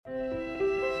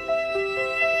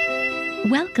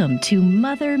Welcome to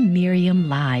Mother Miriam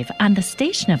Live on the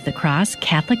Station of the Cross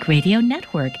Catholic Radio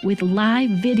Network with live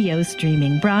video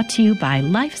streaming brought to you by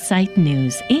LifeSite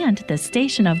News and the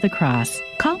Station of the Cross.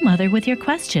 Call Mother with your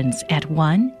questions at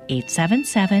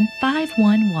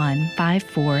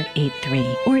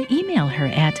 1-877-511-5483 or email her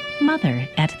at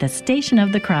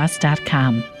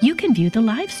mother@thestationofthecross.com. You can view the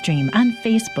live stream on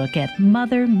Facebook at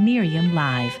Mother Miriam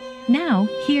Live. Now,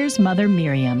 here's Mother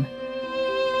Miriam.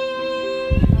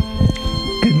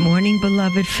 Good morning,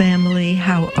 beloved family.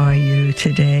 How are you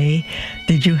today?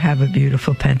 Did you have a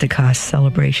beautiful Pentecost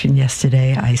celebration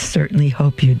yesterday? I certainly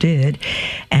hope you did.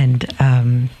 And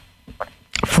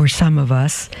for some of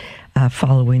us,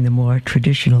 following the more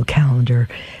traditional calendar,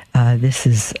 this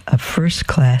is a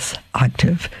first-class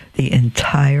octave. The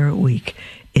entire week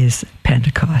is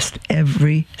Pentecost.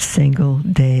 Every single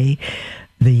day,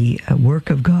 the work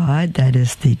of God, that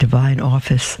is the divine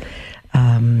office,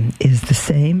 is the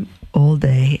same all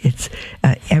day. It's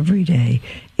every day.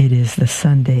 It is the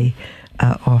Sunday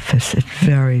office. It's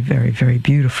very, very, very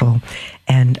beautiful.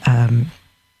 And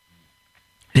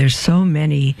there's so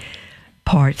many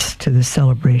parts to the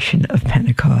celebration of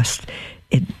Pentecost.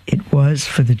 It was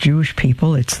for the Jewish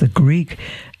people. It's the Greek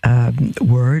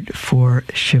word for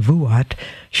Shavuot.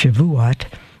 Shavuot,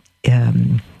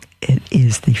 it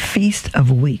is the Feast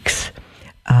of Weeks.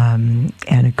 And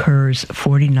occurs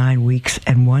 49 weeks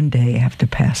and one day after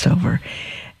Passover.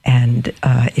 And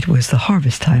it was the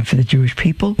harvest time for the Jewish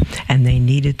people, and they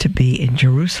needed to be in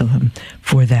Jerusalem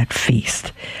for that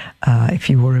feast. If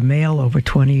you were a male over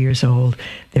 20 years old,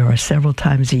 there are several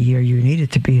times a year you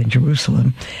needed to be in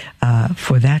Jerusalem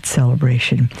for that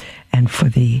celebration and for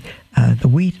the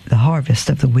wheat, the harvest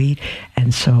of the wheat.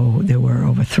 And so there were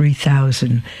over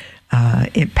 3,000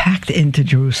 it packed into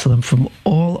Jerusalem from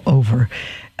all over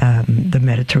the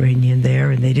Mediterranean there,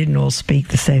 and they didn't all speak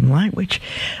the same language,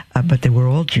 but they were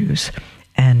all Jews.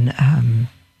 And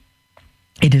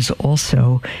it is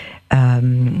also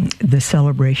the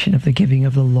celebration of the giving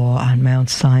of the law on Mount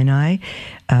Sinai,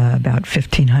 about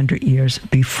 1,500 years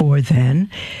before then.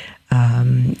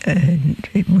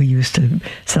 We used to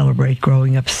celebrate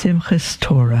growing up Simchas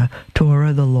Torah,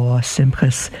 Torah, the law,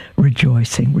 Simchas,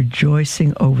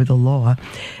 rejoicing over the law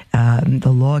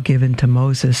given to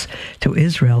Moses, to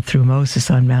Israel through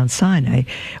Moses on Mount Sinai,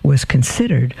 was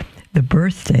considered the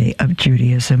birthday of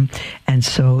Judaism. And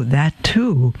so that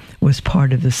too was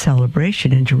part of the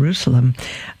celebration in Jerusalem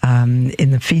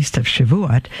in the Feast of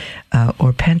Shavuot,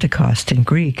 or Pentecost in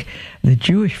Greek. The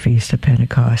Jewish Feast of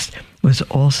Pentecost was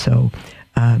also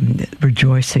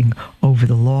rejoicing over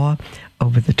the law,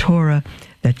 over the Torah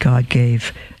that God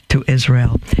gave to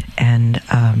Israel, and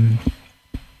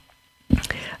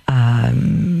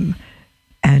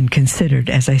considered,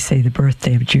 as I say, the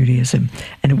birthday of Judaism.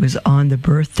 And it was on the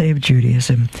birthday of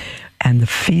Judaism and the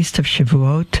Feast of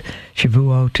Shavuot.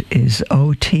 Shavuot is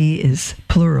OT, is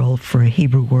plural for a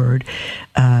Hebrew word.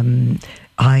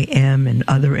 I am and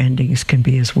other endings can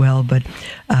be as well, but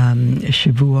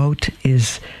Shavuot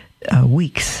is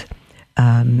weeks.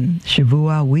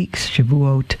 Shavuot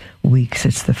weeks.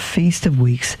 It's the Feast of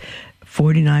Weeks,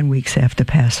 49 weeks after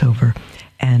Passover,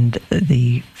 and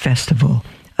the festival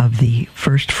of the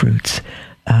first fruits,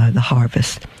 the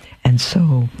harvest. And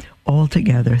so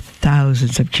altogether,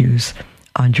 thousands of Jews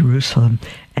on Jerusalem,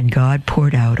 and God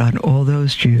poured out on all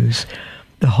those Jews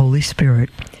the Holy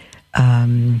Spirit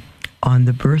on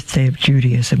the birthday of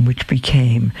Judaism, which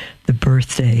became the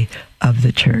birthday of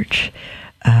the church.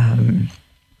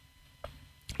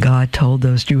 God told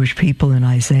those Jewish people in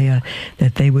Isaiah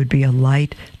that they would be a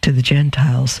light to the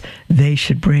Gentiles. They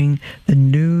should bring the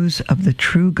news of the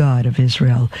true God of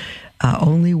Israel,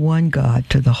 only one God,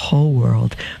 to the whole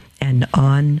world. And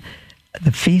on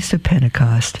the Feast of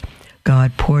Pentecost,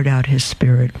 God poured out his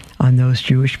Spirit on those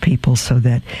Jewish people so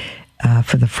that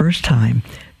for the first time,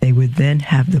 they would then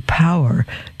have the power.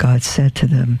 God said to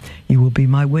them, "You will be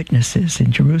my witnesses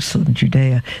in Jerusalem,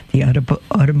 Judea, the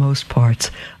uttermost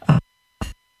parts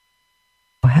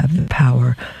have the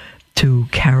power to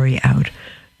carry out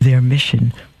their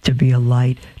mission to be a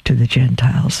light to the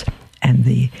Gentiles." And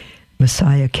the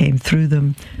Messiah came through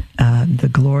them, the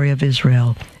glory of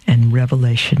Israel and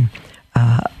revelation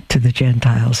to the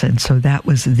Gentiles. And so that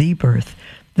was the birth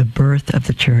of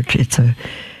the church.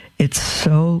 It's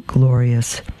so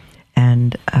glorious,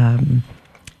 and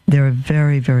there are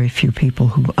very, very few people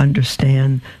who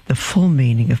understand the full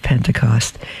meaning of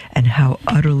Pentecost and how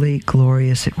utterly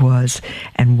glorious it was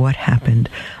and what happened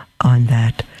on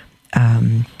that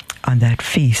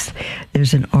feast.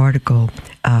 There's an article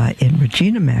in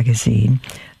Regina magazine.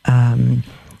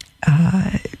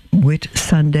 Whit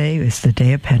Sunday is the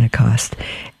day of Pentecost,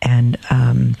 and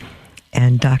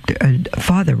and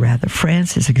Father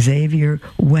Francis Xavier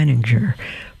Weninger.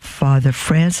 Father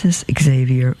Francis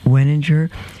Xavier Weninger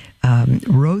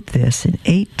wrote this in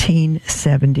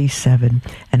 1877,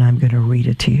 and I'm going to read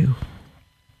it to you,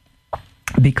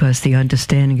 because the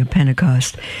understanding of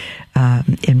Pentecost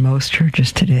in most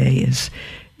churches today is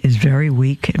very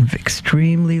weak and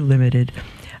extremely limited,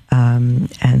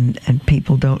 and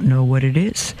people don't know what it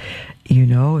is. You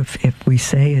know, if we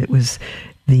say it was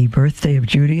the birthday of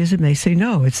Judaism, they say,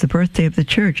 no, it's the birthday of the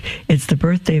church. It's the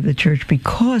birthday of the church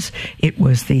because it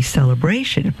was the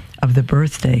celebration of the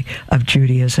birthday of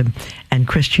Judaism. And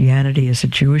Christianity is a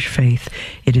Jewish faith.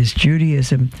 It is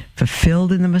Judaism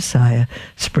fulfilled in the Messiah,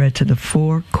 spread to the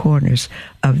four corners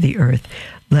of the earth.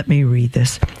 Let me read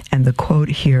this. And the quote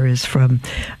here is from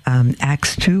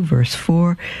Acts 2, verse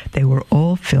 4. They were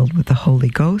all filled with the Holy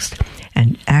Ghost.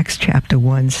 And Acts chapter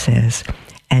 1 says,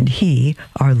 and he,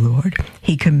 our Lord,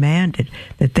 he commanded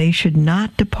that they should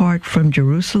not depart from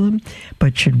Jerusalem,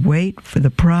 but should wait for the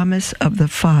promise of the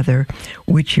Father,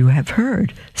 which you have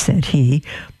heard, said he,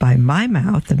 by my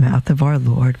mouth, the mouth of our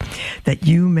Lord, that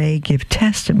you may give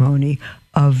testimony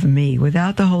of me.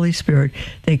 Without the Holy Spirit,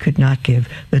 they could not give.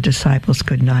 The disciples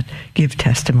could not give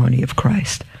testimony of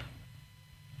Christ.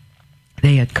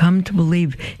 They had come to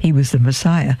believe he was the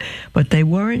Messiah, but they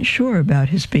weren't sure about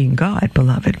his being God,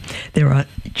 beloved. There are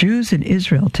Jews in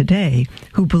Israel today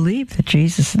who believe that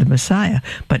Jesus is the Messiah,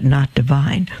 but not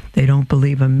divine. They don't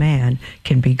believe a man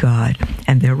can be God.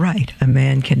 And they're right. A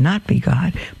man cannot be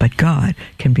God, but God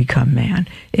can become man.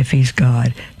 If he's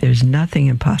God, there's nothing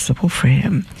impossible for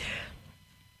him.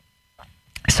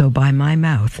 So by my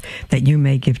mouth, that you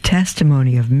may give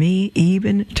testimony of me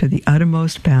even to the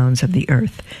uttermost bounds of the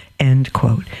earth. End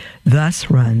quote.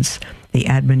 Thus runs the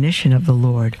admonition of the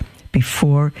Lord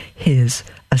before his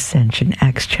ascension.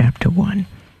 Acts chapter 1.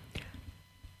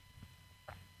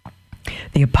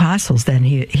 The apostles, then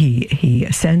he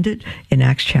ascended in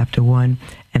Acts chapter 1,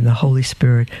 and the Holy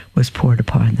Spirit was poured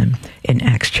upon them in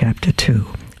Acts chapter 2.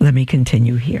 Let me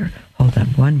continue here. Hold on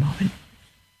one moment.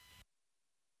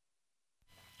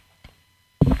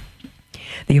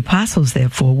 The apostles,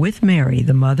 therefore, with Mary,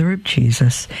 the mother of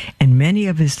Jesus, and many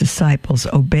of his disciples,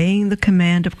 obeying the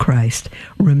command of Christ,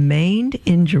 remained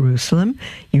in Jerusalem,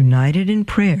 united in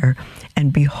prayer,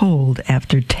 and behold,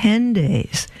 after 10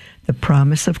 days, the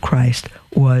promise of Christ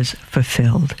was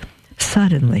fulfilled.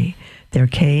 Suddenly, there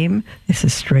came, this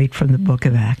is straight from the book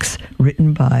of Acts,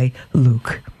 written by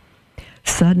Luke.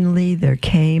 Suddenly there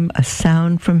came a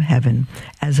sound from heaven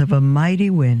as of a mighty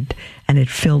wind, and it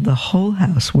filled the whole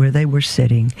house where they were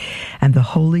sitting. And the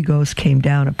Holy Ghost came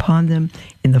down upon them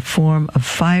in the form of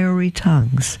fiery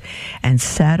tongues, and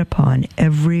sat upon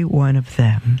every one of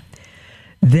them.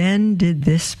 Then did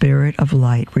this Spirit of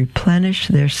light replenish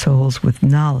their souls with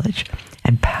knowledge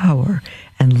and power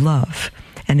and love,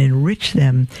 and enrich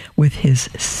them with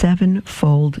his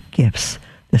sevenfold gifts,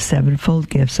 the sevenfold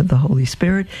gifts of the Holy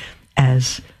Spirit,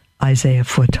 as Isaiah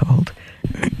foretold.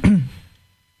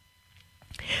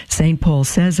 St. Paul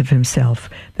says of himself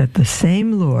that the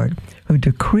same Lord who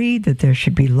decreed that there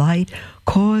should be light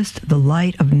caused the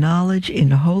light of knowledge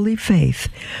in holy faith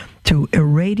to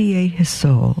irradiate his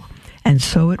soul. And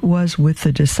so it was with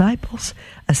the disciples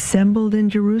assembled in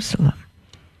Jerusalem.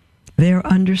 Their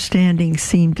understanding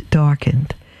seemed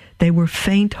darkened. They were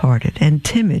faint-hearted and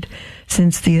timid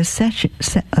since the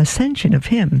ascension of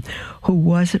him who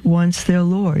was at once their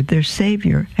Lord, their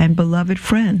Savior, and beloved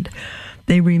friend.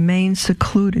 They remained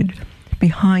secluded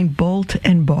behind bolt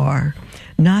and bar,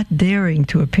 not daring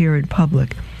to appear in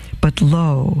public. But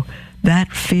lo,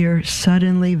 that fear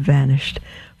suddenly vanished,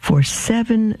 for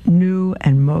 7 new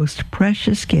and most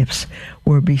precious gifts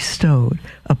were bestowed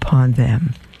upon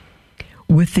them.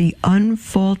 With the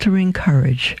unfaltering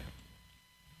courage,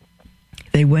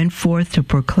 they went forth to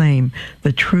proclaim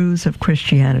the truths of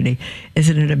Christianity.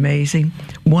 Isn't it amazing?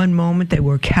 One moment they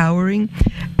were cowering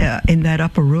in that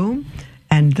upper room,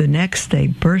 and the next they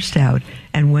burst out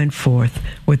and went forth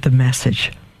with the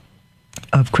message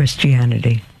of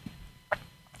Christianity.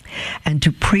 And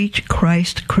to preach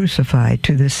Christ crucified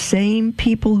to the same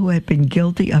people who had been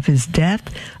guilty of his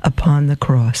death upon the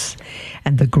cross.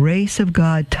 And the grace of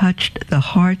God touched the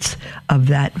hearts of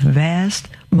that vast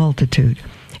multitude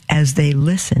as they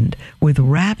listened with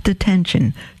rapt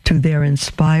attention to their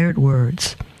inspired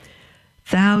words.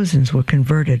 Thousands were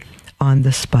converted on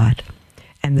the spot,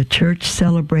 and the church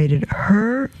celebrated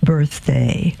her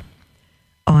birthday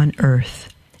on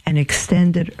earth and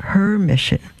extended her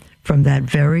mission from that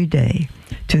very day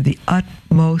to the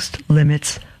utmost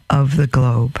limits of the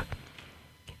globe.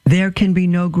 There can be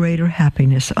no greater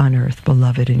happiness on earth,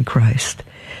 beloved in Christ,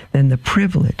 than the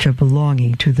privilege of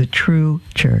belonging to the true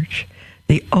church,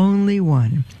 the only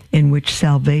one in which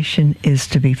salvation is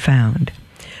to be found.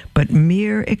 But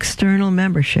mere external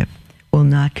membership will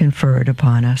not confer it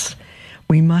upon us.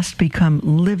 We must become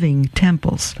living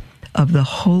temples of the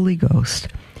Holy Ghost,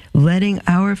 letting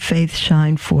our faith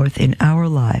shine forth in our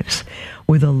lives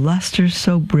with a luster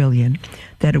so brilliant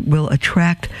that it will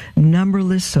attract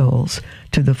numberless souls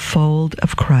to the fold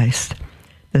of Christ.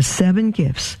 The 7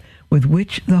 gifts with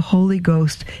which the Holy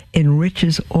Ghost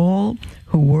enriches all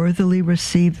who worthily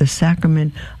receive the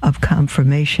sacrament of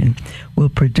confirmation will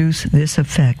produce this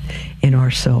effect in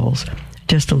our souls.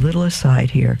 Just a little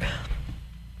aside here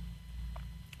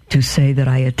to say that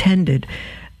I attended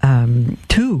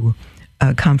 2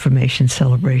 confirmation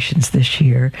celebrations this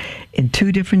year in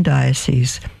 2 different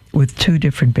dioceses with 2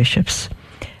 different bishops.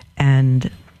 And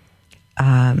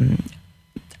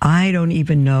I don't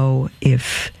even know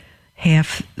if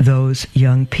half those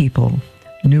young people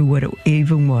knew what it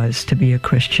even was to be a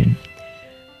Christian.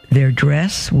 Their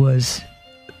dress was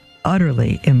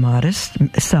utterly immodest,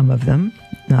 some of them,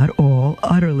 not all,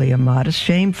 utterly immodest,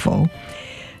 shameful.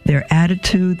 Their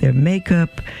attitude, their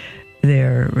makeup,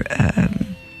 it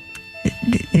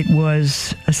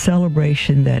was a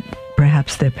celebration that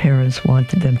perhaps their parents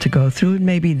wanted them to go through, and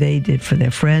maybe they did for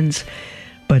their friends,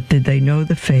 but did they know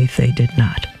the faith? They did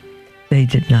not. They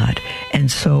did not. And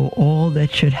so all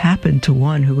that should happen to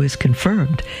one who is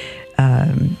confirmed, I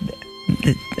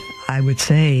would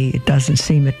say it doesn't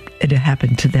seem it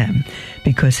happened to them,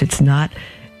 because it's not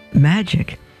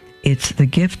magic. It's the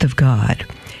gift of God.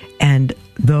 And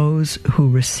those who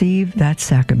receive that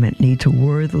sacrament need to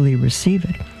worthily receive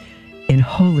it in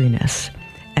holiness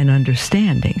and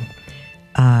understanding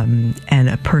and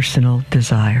a personal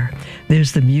desire.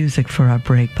 There's the music for our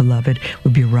break, beloved.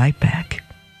 We'll be right back.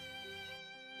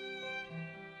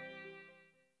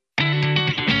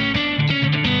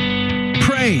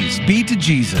 Praise be to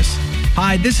Jesus.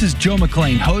 Hi, this is Joe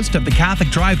McLean, host of the Catholic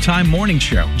Drive Time Morning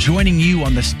Show, joining you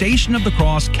on the Station of the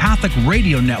Cross Catholic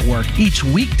Radio Network each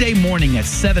weekday morning at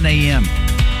 7 a.m.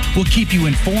 We'll keep you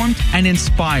informed and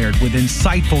inspired with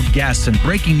insightful guests and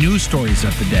breaking news stories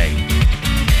of the day.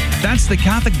 That's the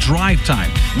Catholic Drive Time,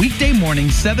 weekday morning,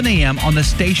 7 a.m. on the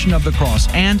Station of the Cross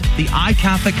and the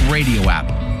iCatholic Radio app.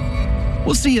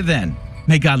 We'll see you then.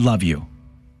 May God love you.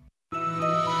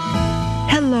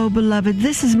 Hello, beloved.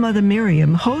 This is Mother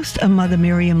Miriam, host of Mother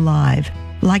Miriam Live.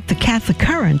 Like the Catholic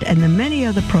Current and the many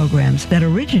other programs that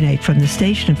originate from the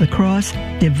Station of the Cross,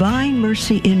 Divine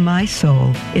Mercy in My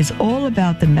Soul is all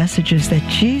about the messages that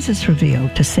Jesus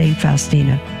revealed to St.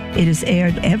 Faustina. It is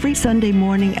aired every Sunday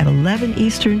morning at 11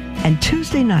 Eastern and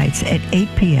Tuesday nights at 8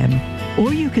 p.m.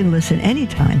 Or you can listen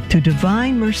anytime to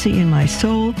Divine Mercy in My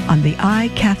Soul on the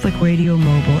iCatholic Radio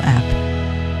mobile app.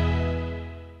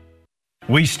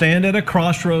 We stand at a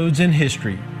crossroads in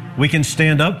history. We can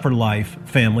stand up for life,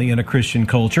 family, and a Christian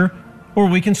culture, or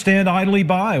we can stand idly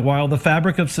by while the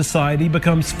fabric of society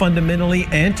becomes fundamentally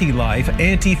anti-life,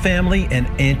 anti-family, and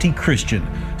anti-Christian,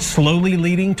 slowly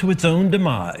leading to its own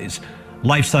demise.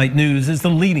 LifeSite News is the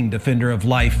leading defender of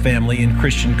life, family, and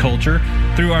Christian culture.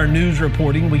 Through our news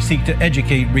reporting, we seek to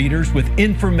educate readers with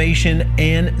information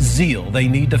and zeal they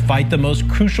need to fight the most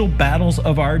crucial battles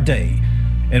of our day.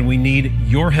 And we need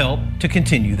your help to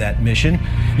continue that mission.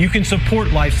 You can support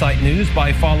LifeSite News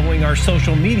by following our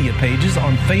social media pages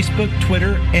on Facebook,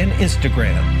 Twitter, and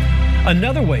Instagram.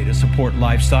 Another way to support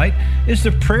LifeSite is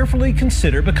to prayerfully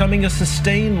consider becoming a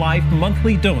Sustain Life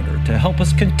monthly donor to help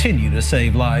us continue to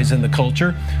save lives in the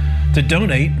culture. To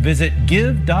donate, visit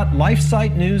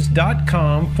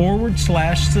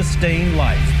give.lifesitenews.com/sustain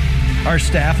life. Our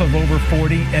staff of over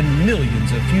 40 and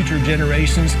millions of future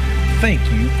generations thank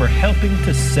you for helping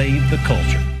to save the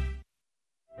culture.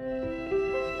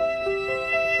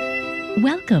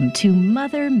 Welcome to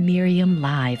Mother Miriam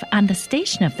Live on the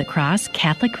Station of the Cross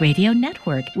Catholic Radio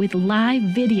Network with live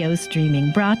video streaming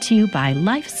brought to you by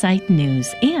LifeSite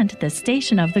News and the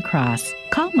Station of the Cross.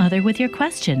 Call Mother with your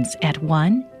questions at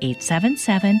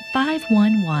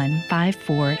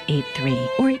 1-877-511-5483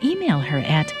 or email her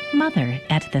at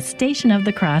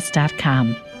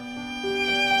mother@thestationofthecross.com.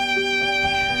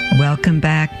 Welcome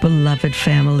back, beloved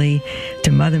family,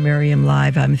 to Mother Miriam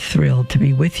Live. I'm thrilled to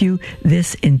be with you.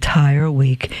 This entire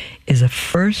week is a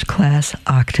first-class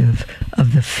octave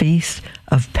of the Feast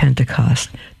of Pentecost,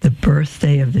 the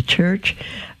birthday of the Church,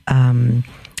 and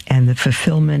the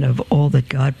fulfillment of all that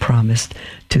God promised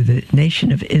to the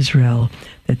nation of Israel,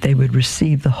 that they would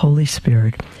receive the Holy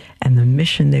Spirit and the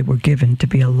mission they were given to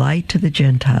be a light to the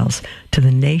Gentiles, to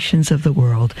the nations of the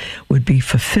world, would be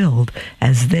fulfilled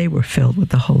as they were filled with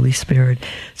the Holy Spirit.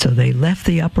 So they left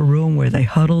the upper room where they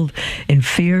huddled in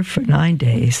fear for 9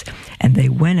 days, and they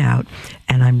went out.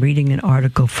 And I'm reading an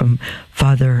article from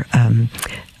Father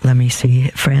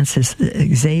Francis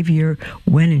Xavier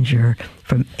Weninger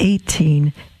from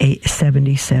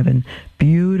 1877.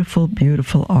 Beautiful,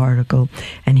 beautiful article.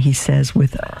 And he says,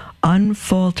 with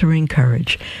unfaltering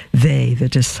courage, they, the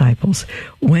disciples,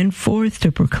 went forth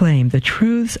to proclaim the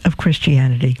truths of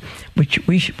Christianity, which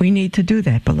we need to do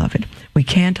that, beloved. We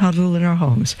can't huddle in our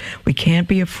homes. We can't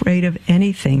be afraid of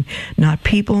anything, not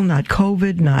people, not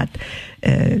COVID, not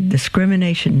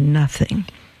discrimination, nothing.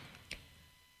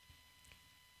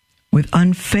 With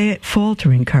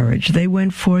unfaltering courage, they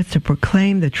went forth to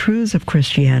proclaim the truths of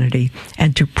Christianity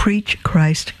and to preach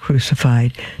Christ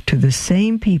crucified to the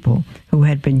same people who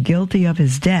had been guilty of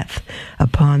his death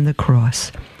upon the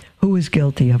cross. Who was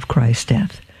guilty of Christ's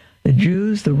death? The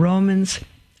Jews, the Romans.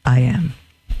 I am.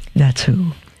 That's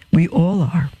who. We all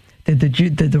are. Did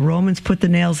the Romans put the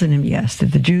nails in him? Yes.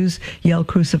 Did the Jews yell,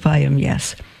 crucify him?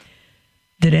 Yes.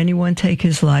 Did anyone take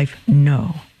his life?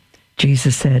 No.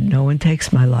 Jesus said, no one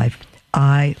takes my life.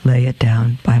 I lay it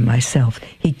down by myself.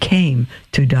 He came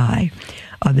to die.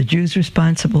 Are the Jews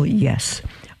responsible? Yes.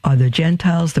 Are the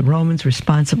Gentiles, the Romans,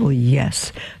 responsible?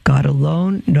 Yes. God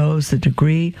alone knows the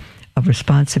degree of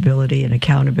responsibility and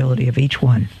accountability of each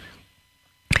one.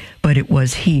 But it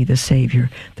was he, the Savior,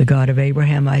 the God of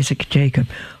Abraham, Isaac, Jacob,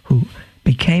 who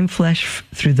became flesh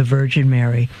through the Virgin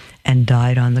Mary and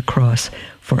died on the cross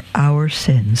for our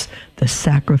sins, the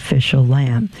sacrificial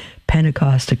lamb.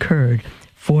 Pentecost occurred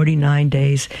 49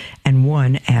 days and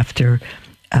 1 after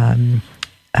the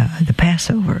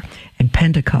Passover, and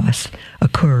Pentecost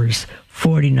occurs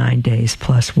 49 days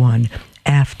plus 1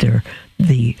 after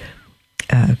the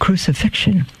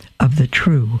crucifixion of the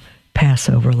true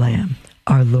Passover lamb,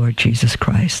 our Lord Jesus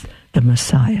Christ, the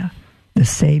Messiah, the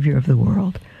Savior of the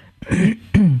world.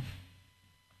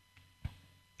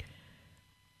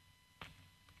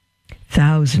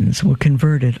 Thousands were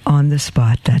converted on the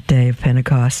spot that day of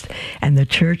Pentecost, and the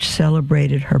church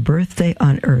celebrated her birthday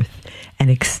on earth and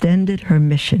extended her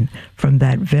mission from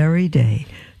that very day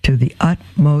to the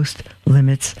utmost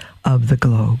limits of the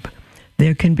globe.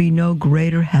 There can be no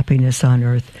greater happiness on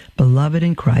earth, beloved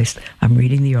in Christ, I'm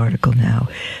reading the article now,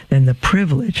 than the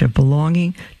privilege of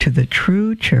belonging to the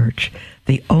true church,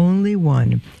 the only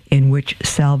one in which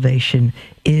salvation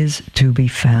is to be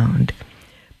found.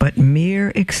 But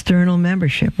mere external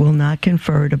membership will not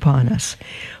confer it upon us.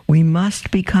 We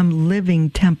must become living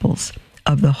temples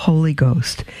of the Holy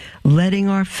Ghost, letting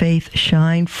our faith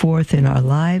shine forth in our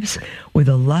lives with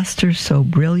a luster so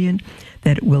brilliant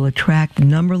that it will attract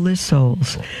numberless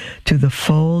souls to the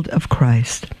fold of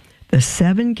Christ. The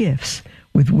 7 gifts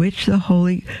with which the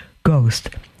Holy Ghost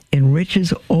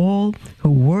enriches all who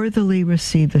worthily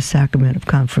receive the sacrament of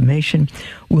confirmation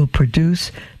will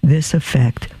produce this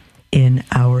effect in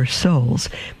our souls.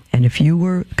 And if you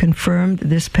were confirmed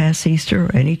this past Easter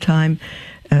or any time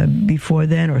before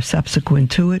then or subsequent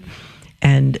to it,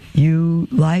 and your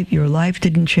life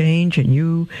didn't change, and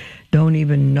you don't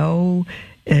even know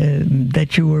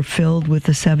that you were filled with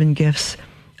the 7 gifts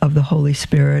of the Holy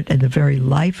Spirit and the very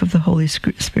life of the Holy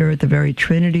Spirit, the very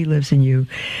Trinity lives in you,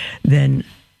 then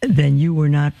you were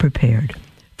not prepared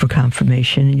for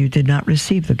confirmation, and you did not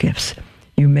receive the gifts.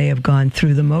 You may have gone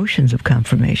through the motions of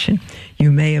confirmation.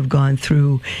 You may have gone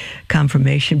through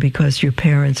confirmation because your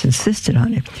parents insisted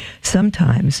on it.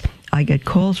 Sometimes I get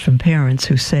calls from parents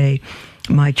who say,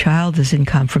 my child is in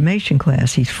confirmation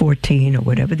class. He's 14 or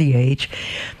whatever the age,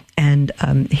 and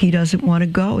he doesn't want to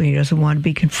go. He doesn't want to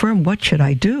be confirmed. What should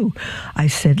I do? I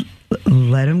said,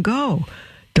 let him go.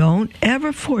 Don't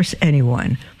ever force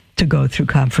anyone to go through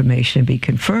confirmation and be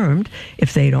confirmed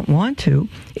if they don't want to.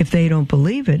 If they don't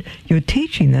believe it, you're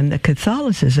teaching them that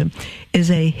Catholicism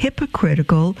is a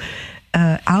hypocritical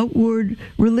outward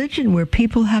religion where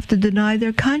people have to deny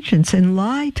their conscience and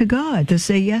lie to God to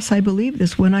say, yes, I believe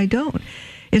this when I don't.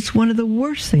 It's one of the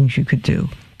worst things you could do,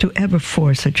 to ever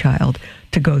force a child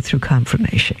to go through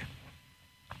confirmation.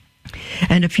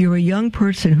 And if you're a young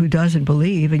person who doesn't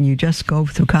believe and you just go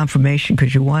through confirmation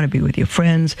because you want to be with your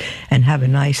friends and have a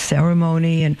nice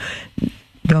ceremony, and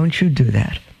don't you do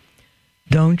that.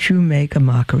 Don't you make a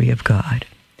mockery of God.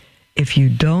 If you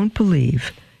don't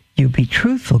believe, you be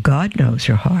truthful. God knows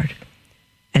your heart.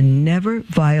 And never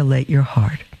violate your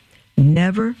heart.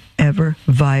 Never, ever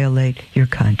violate your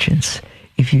conscience.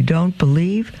 If you don't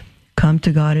believe, come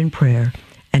to God in prayer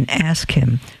and ask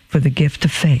him for the gift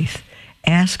of faith.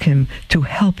 Ask him to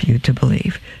help you to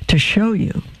believe, to show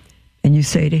you and you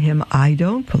say to him, I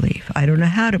don't believe. I don't know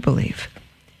how to believe.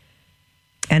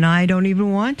 And I don't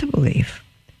even want to believe.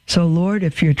 So, Lord,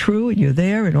 if you're true and you're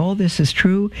there and all this is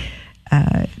true,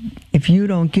 if you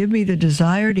don't give me the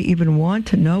desire to even want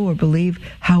to know or believe,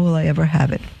 how will I ever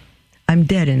have it? I'm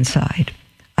dead inside.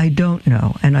 I don't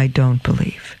know and I don't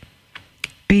believe.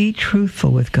 Be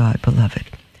truthful with God, beloved.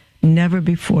 Never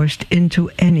be forced into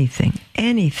anything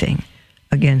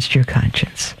against your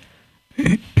conscience.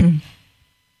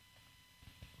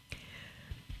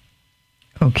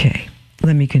 Okay,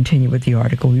 let me continue with the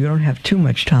article. We don't have too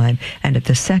much time, and at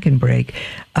the second break,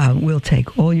 we'll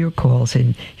take all your calls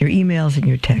and your emails and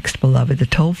your text, beloved. The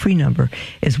toll-free number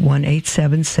is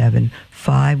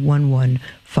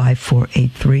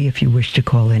 1-877-511-5483 if you wish to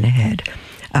call in ahead.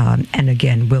 And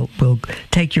again, we'll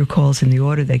take your calls in the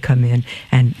order they come in,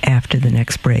 and after the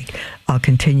next break, I'll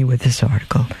continue with this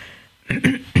article.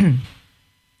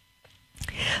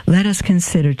 Let us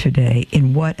consider today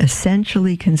in what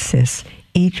essentially consists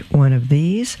each one of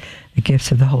these, the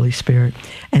gifts of the Holy Spirit,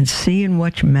 and see in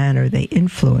what manner they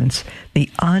influence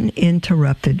the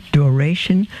uninterrupted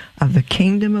duration of the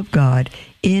kingdom of God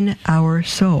in our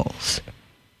souls.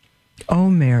 O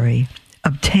Mary,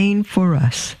 obtain for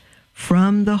us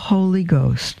from the Holy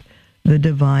Ghost the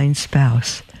divine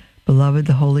spouse. Beloved,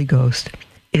 the Holy Ghost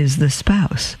is the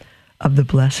spouse of the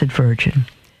Blessed Virgin.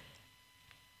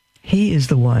 He is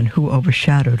the one who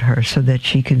overshadowed her so that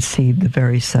she conceived the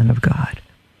very Son of God.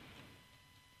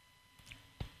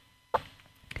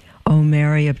 O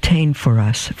Mary, obtain for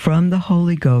us from the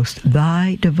Holy Ghost,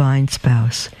 thy divine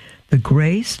spouse, the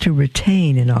grace to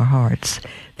retain in our hearts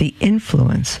the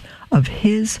influence of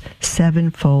his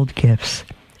sevenfold gifts.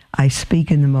 I speak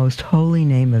in the most holy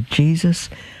name of Jesus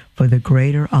for the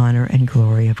greater honor and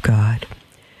glory of God.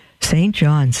 St.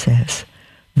 John says,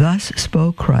 Thus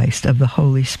spoke Christ of the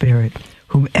Holy Spirit,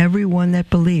 whom everyone that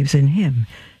believes in him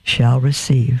shall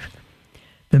receive.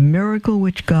 The miracle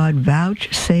which God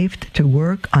vouchsafed to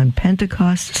work on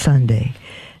Pentecost Sunday,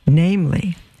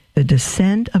 namely, the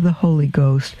descent of the Holy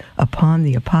Ghost upon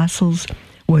the apostles,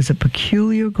 was a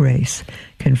peculiar grace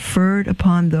conferred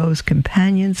upon those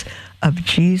companions of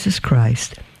Jesus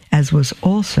Christ, as was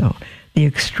also the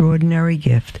extraordinary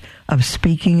gift of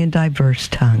speaking in diverse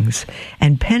tongues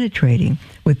and penetrating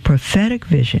with prophetic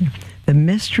vision the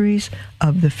mysteries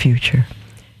of the future.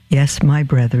 Yes, my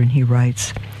brethren, he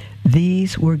writes,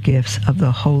 these were gifts of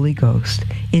the Holy Ghost,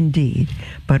 indeed,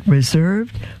 but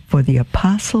reserved for the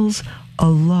apostles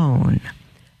alone,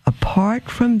 apart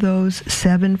from those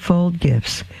sevenfold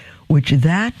gifts which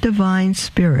that divine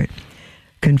Spirit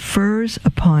confers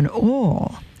upon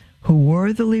all who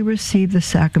worthily receive the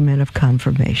sacrament of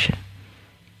confirmation.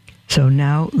 So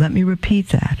now let me repeat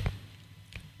that.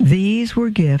 These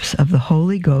were gifts of the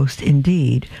Holy Ghost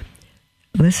indeed,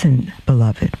 listen,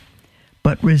 beloved,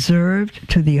 but reserved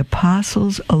to the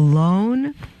apostles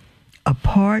alone,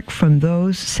 apart from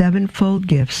those sevenfold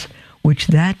gifts which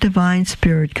that divine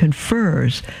Spirit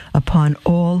confers upon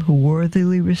all who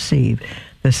worthily receive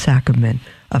the sacrament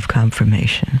of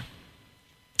confirmation.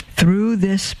 Through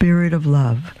this Spirit of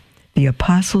love, the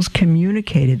apostles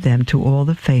communicated them to all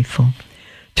the faithful,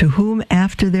 to whom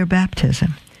after their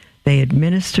baptism they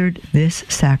administered this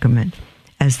sacrament,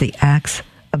 as the Acts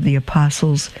of the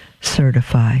Apostles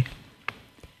certify.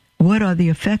 What are the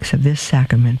effects of this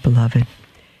sacrament, beloved?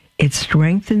 It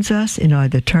strengthens us in our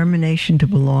determination to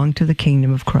belong to the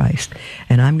kingdom of Christ.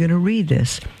 And I'm going to read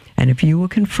this, and if you will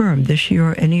confirm this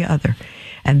year or any other,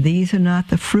 and these are not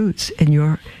the fruits in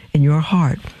your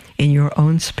heart, in your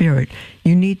own spirit,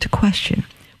 you need to question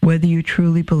whether you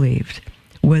truly believed,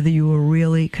 whether you were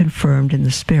really confirmed in the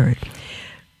Spirit.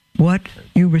 What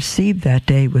you received that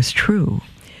day was true,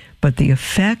 but the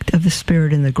effect of the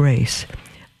Spirit and the grace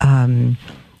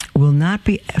will not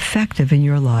be effective in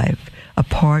your life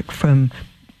apart from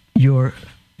your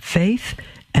faith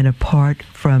and apart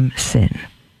from sin.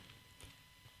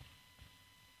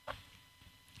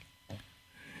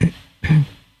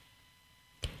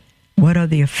 What are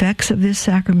the effects of this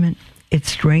sacrament? It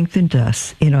strengthened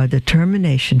us in our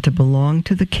determination to belong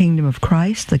to the kingdom of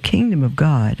Christ, the kingdom of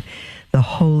God, the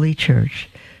Holy Church,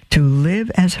 to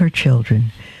live as her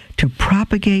children, to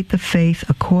propagate the faith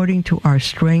according to our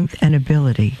strength and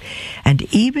ability, and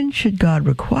even should God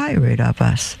require it of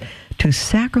us, to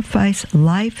sacrifice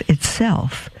life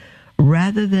itself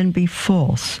rather than be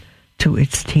false to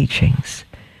its teachings.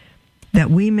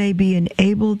 That we may be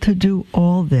enabled to do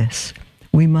all this,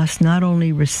 we must not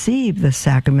only receive the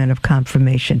sacrament of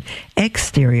confirmation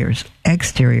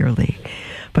exteriorly,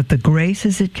 but the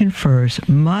graces it confers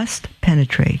must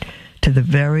penetrate to the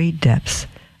very depths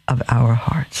of our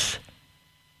hearts.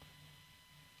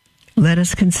 let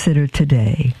us consider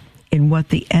today in what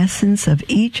the essence of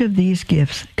each of these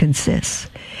gifts consists,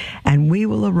 and we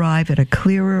will arrive at a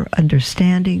clearer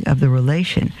understanding of the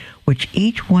relation which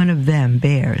each one of them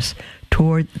bears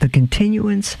toward the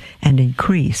continuance and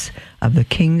increase of the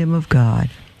kingdom of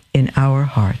God in our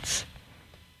hearts.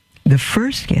 The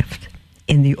first gift,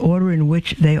 in the order in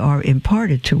which they are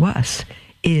imparted to us,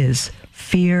 is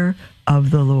fear of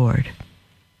the Lord,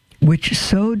 which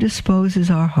so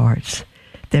disposes our hearts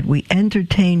that we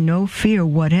entertain no fear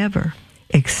whatever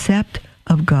except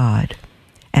of God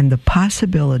and the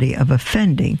possibility of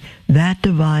offending that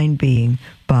divine being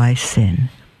by sin.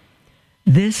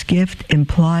 This gift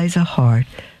implies a heart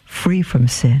free from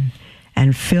sin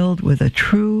and filled with a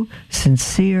true,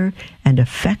 sincere, and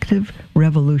effective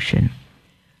resolution,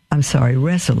 a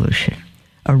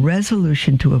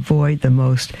resolution to avoid the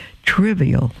most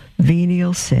trivial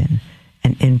venial sin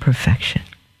and imperfection.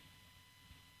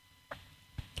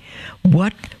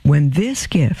 When this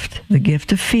gift, the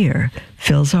gift of fear,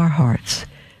 fills our hearts,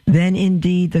 then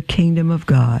indeed the kingdom of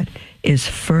God is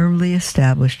firmly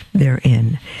established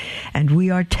therein, and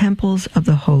we are temples of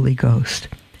the Holy Ghost.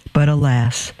 But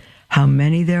alas, how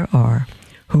many there are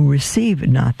who receive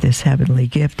not this heavenly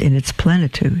gift in its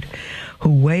plenitude, who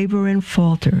waver and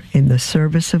falter in the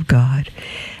service of God,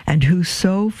 and who,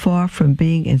 so far from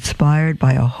being inspired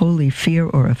by a holy fear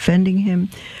or offending him,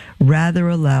 rather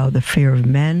allow the fear of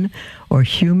men or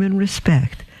human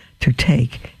respect to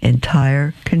take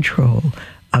entire control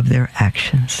of their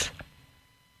actions.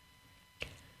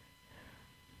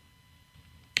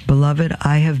 Beloved,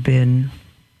 I have been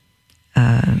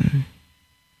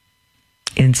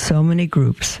in so many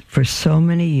groups for so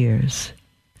many years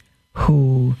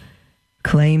who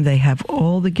claim they have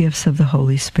all the gifts of the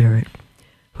Holy Spirit,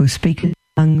 who speak in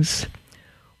tongues,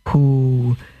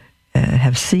 who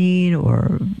have seen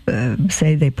or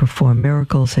say they perform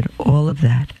miracles and all of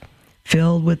that,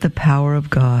 filled with the power of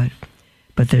God,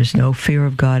 but there's no fear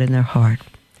of God in their heart.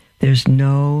 There's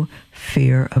no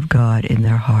fear of God in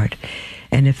their heart.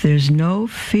 And if there's no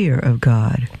fear of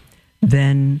God,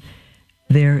 then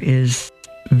there is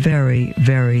very,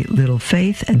 very little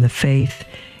faith, and the faith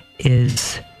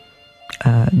is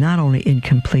not only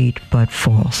incomplete, but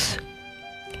false.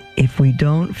 If we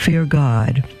don't fear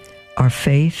God, our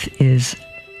faith is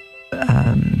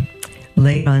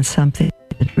laid on something,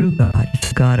 the true God. It's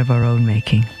the God of our own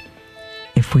making.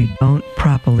 If we don't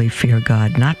properly fear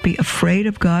God, not be afraid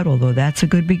of God, although that's a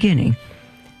good beginning.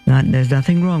 There's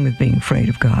nothing wrong with being afraid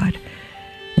of God.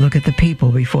 Look at the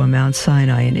people before Mount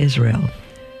Sinai in Israel.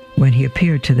 When he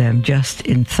appeared to them just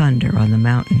in thunder on the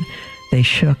mountain, they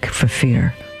shook for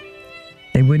fear.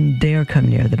 They wouldn't dare come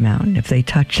near the mountain. If they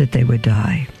touched it, they would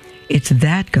die. It's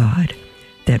that God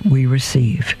that we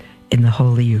receive in the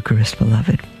Holy Eucharist,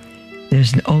 beloved.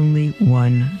 There's only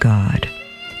one God,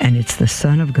 and it's the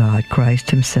Son of God, Christ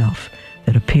himself,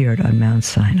 that appeared on Mount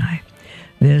Sinai.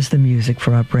 There's the music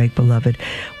for our break, beloved.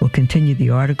 We'll continue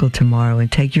the article tomorrow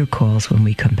and take your calls when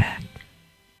we come back.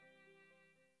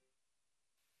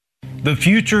 The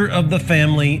future of the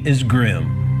family is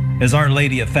grim. As Our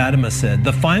Lady of Fatima said,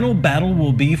 the final battle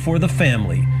will be for the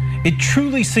family. It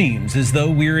truly seems as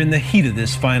though we're in the heat of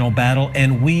this final battle,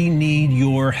 and we need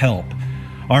your help.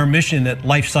 Our mission at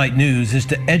LifeSite News is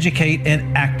to educate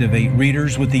and activate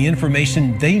readers with the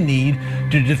information they need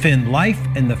to defend life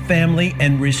and the family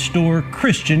and restore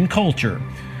Christian culture.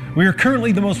 We are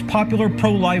currently the most popular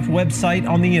pro-life website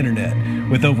on the internet,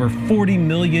 with over 40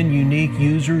 million unique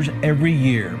users every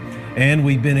year. And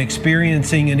we've been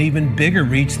experiencing an even bigger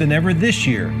reach than ever this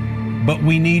year. But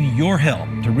we need your help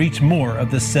to reach more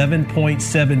of the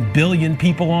 7.7 billion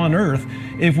people on Earth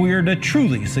if we are to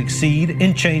truly succeed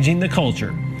in changing the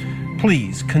culture.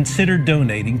 Please consider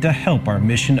donating to help our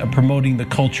mission of promoting the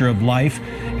culture of life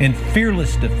and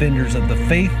fearless defenders of the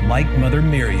faith like Mother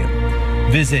Miriam.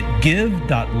 Visit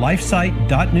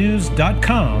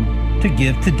give.lifesite.news.com to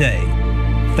give today.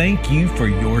 Thank you for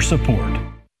your support.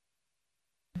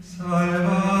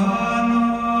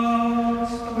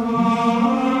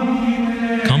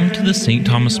 Come to the St.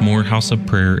 Thomas More House of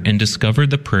Prayer and discover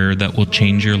the prayer that will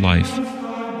change your life.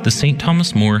 The St.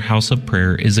 Thomas More House of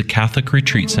Prayer is a Catholic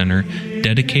retreat center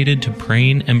dedicated to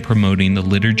praying and promoting the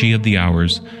Liturgy of the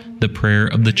Hours, the prayer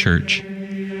of the Church.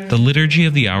 The Liturgy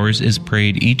of the Hours is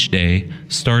prayed each day,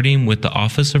 starting with the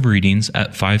Office of Readings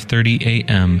at 5:30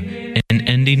 a.m. and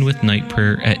ending with night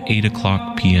prayer at 8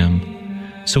 o'clock p.m.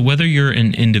 So whether you're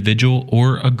an individual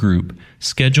or a group,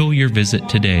 schedule your visit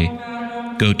today.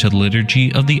 Go to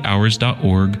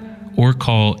liturgyofthehours.org or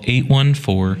call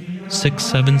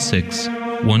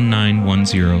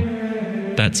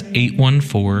 814-676-1910. That's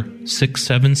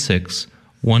 814-676-1910.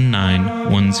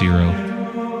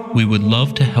 1910. We would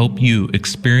love to help you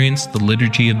experience the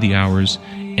Liturgy of the Hours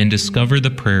and discover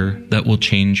the prayer that will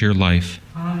change your life.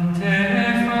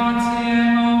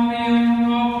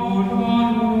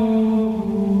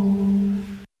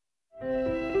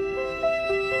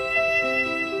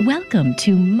 Welcome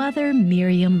to Mother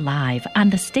Miriam Live on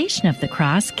the Station of the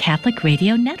Cross Catholic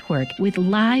Radio Network with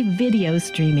live video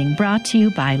streaming brought to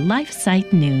you by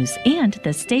LifeSite News and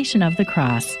the Station of the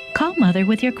Cross. Call Mother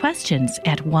with your questions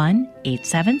at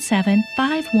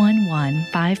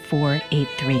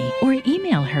 1-877-511-5483 or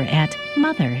email her at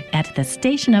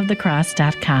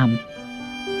mother@thestationofthecross.com.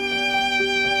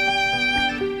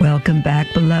 Welcome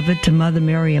back, beloved, to Mother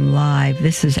Miriam Live.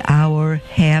 This is our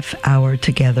half hour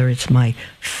together. It's my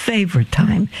favorite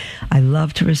time. I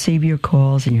love to receive your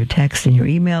calls and your texts and your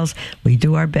emails. We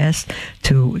do our best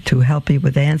to help you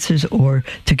with answers or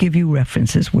to give you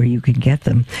references where you can get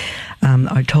them.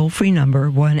 Our toll-free number,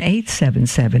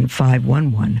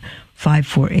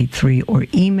 1-877-511-5483, or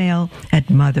email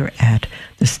at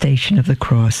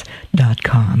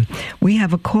mother@thestationofthecross.com. We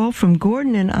have a call from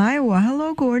Gordon in Iowa.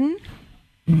 Hello, Gordon.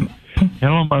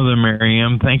 Hello, Mother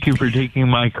Miriam. Thank you for taking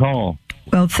my call.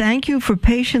 Well, thank you for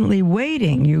patiently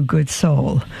waiting, you good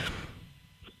soul.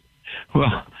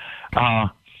 Well,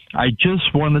 I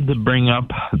just wanted to bring up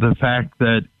the fact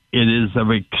that it is of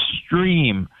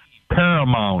extreme,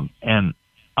 paramount, and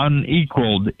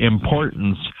unequaled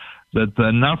importance that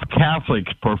enough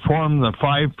Catholics perform the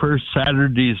 5 First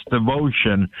Saturdays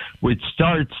devotion, which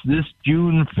starts this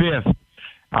June 5th.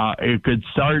 It could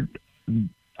start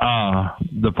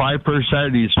the 5 First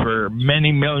Saturdays for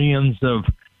many millions of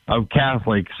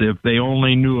Catholics if they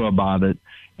only knew about it.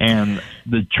 And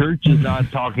the church is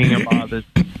not talking about it.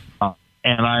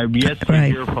 And I've yet to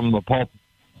hear from the pulpit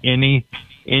any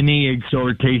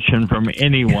exhortation from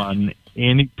anyone,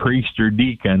 any priest or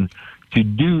deacon, to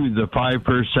do the 5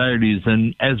 First Saturdays.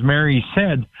 And as Mary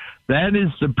said, that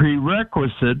is the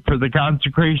prerequisite for the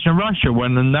consecration of Russia.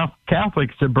 When enough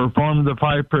Catholics have performed the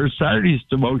 5 First Saturdays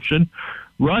devotion,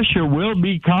 Russia will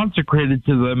be consecrated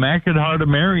to the Immaculate Heart of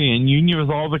Mary in union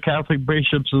with all the Catholic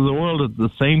bishops of the world at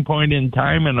the same point in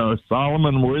time in a solemn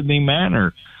and worthy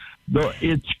manner. Though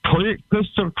it's clear,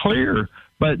 crystal clear,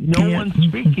 but no one's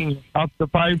speaking about the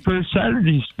 5 First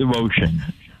Saturdays devotion.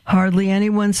 Hardly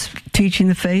anyone's teaching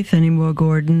the faith anymore,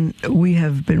 Gordon. We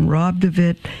have been robbed of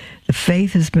it. The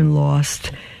faith has been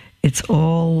lost. It's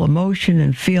all emotion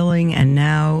and feeling, and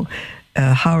now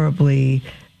horribly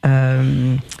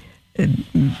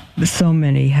so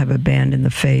many have abandoned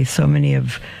the faith. So many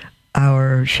of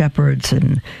our shepherds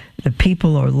and the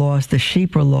people are lost. The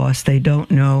sheep are lost. They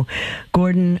don't know.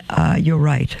 Gordon, you're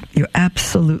right. You're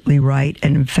absolutely right.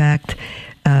 And in fact,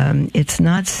 it's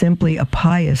not simply a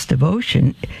pious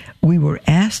devotion. We were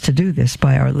asked to do this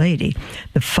by Our Lady.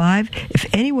 If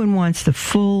anyone wants the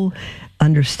full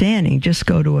understanding, just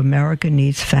go to America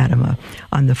Needs Fatima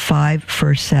on the 5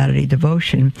 First Saturday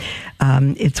devotion.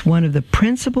 It's one of the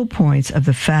principal points of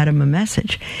the Fatima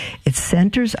message. It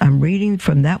centers, I'm reading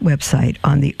from that website,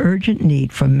 on the urgent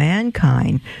need for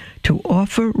mankind to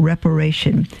offer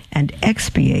reparation and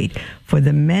expiate for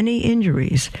the many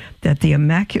injuries that the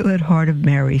Immaculate Heart of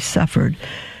Mary suffers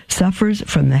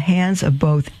from the hands of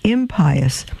both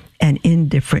impious and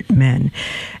indifferent men.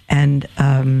 And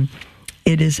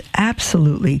it is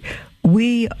absolutely,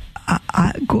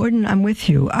 Gordon, I'm with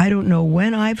you. I don't know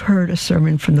when I've heard a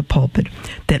sermon from the pulpit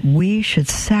that we should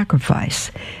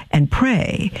sacrifice and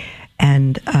pray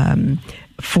and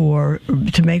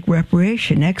to make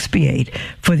reparation, expiate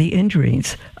for the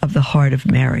injuries of the Heart of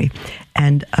Mary.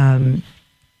 And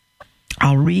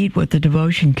I'll read what the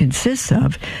devotion consists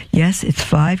of. Yes, it's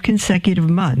 5 consecutive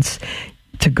months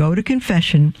to go to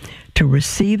confession, to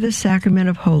receive the sacrament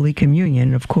of Holy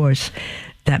Communion. Of course,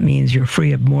 that means you're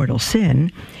free of mortal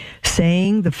sin,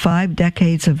 saying the 5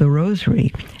 decades of the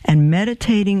Rosary, and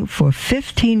meditating for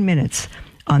 15 minutes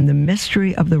on the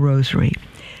mystery of the Rosary.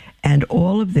 And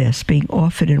all of this being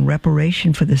offered in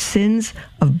reparation for the sins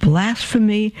of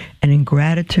blasphemy and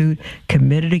ingratitude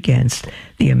committed against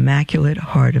the Immaculate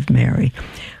Heart of Mary.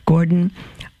 Gordon,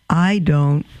 I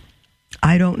don't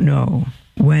know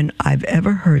when I've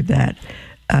ever heard that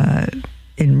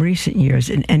in recent years,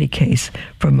 in any case,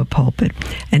 from a pulpit.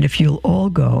 And if you'll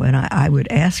all go, and I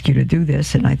would ask you to do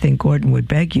this, and I think Gordon would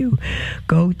beg you,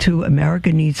 go to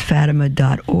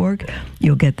americaneedsfatima.org.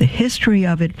 You'll get the history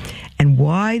of it and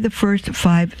why the first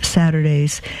 5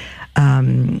 Saturdays,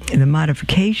 the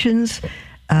modifications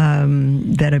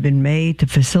that have been made to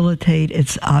facilitate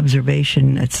its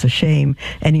observation. It's a shame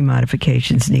any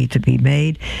modifications need to be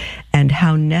made, and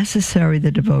how necessary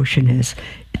the devotion is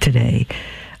today.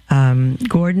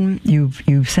 Gordon,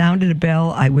 you've sounded a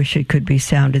bell. I wish it could be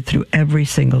sounded through every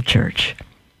single church.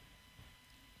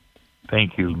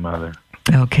 Thank you, Mother.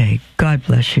 Okay. God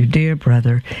bless you, dear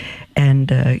brother. And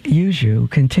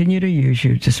continue to use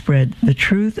you to spread the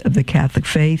truth of the Catholic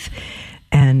faith,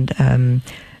 and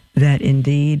that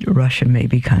indeed Russia may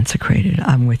be consecrated.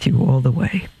 I'm with you all the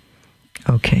way.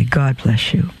 Okay. God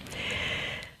bless you.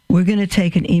 We're going to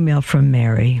take an email from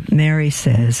Mary. Mary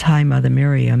says, "Hi, Mother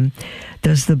Miriam.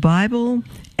 Does the Bible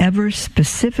ever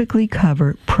specifically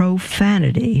cover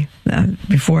profanity?"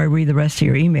 Before I read the rest of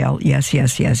your email, yes.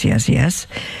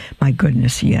 My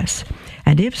goodness, yes.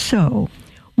 And if so,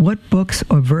 what books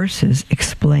or verses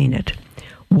explain it?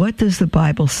 What does the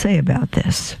Bible say about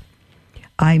this?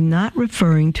 I'm not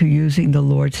referring to using the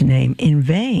Lord's name in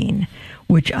vain,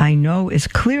 which I know is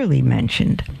clearly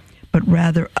mentioned, but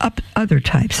rather other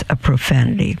types of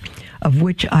profanity, of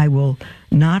which I will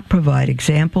not provide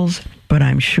examples, but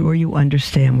I'm sure you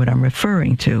understand what I'm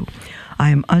referring to.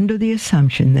 I am under the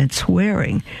assumption that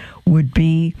swearing would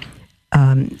be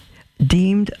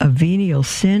deemed a venial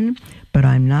sin, but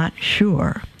I'm not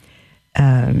sure.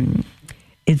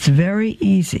 It's very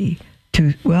easy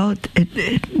to,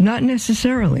 not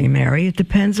necessarily, Mary. It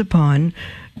depends upon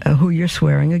who you're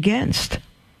swearing against.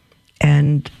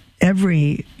 And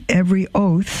every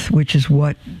oath, which is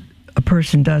what a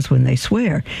person does when they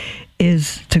swear,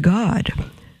 is to God.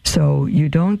 So you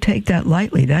don't take that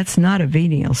lightly. That's not a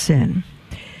venial sin.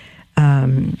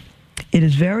 It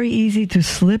is very easy to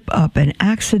slip up and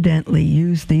accidentally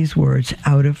use these words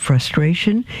out of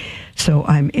frustration. So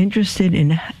I'm interested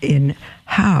in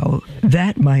how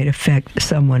that might affect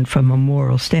someone from a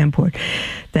moral standpoint.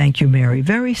 Thank you, Mary.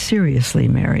 Very seriously,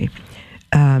 Mary.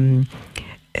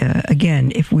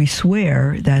 Again, if we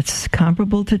swear, that's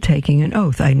comparable to taking an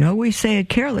oath. I know we say it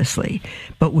carelessly,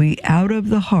 but out of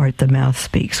the heart, the mouth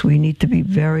speaks. We need to be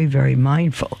very, very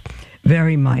mindful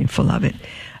of it.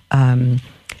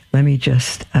 Let me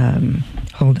just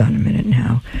hold on a minute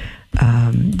now.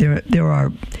 There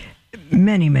are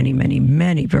many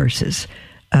verses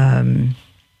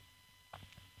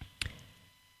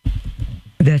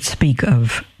that speak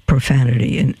of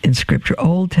profanity in Scripture,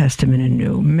 Old Testament and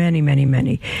New,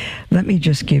 many. Let me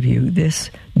just give you this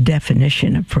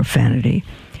definition of profanity.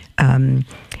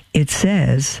 It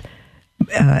says,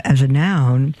 as a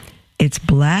noun, it's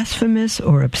blasphemous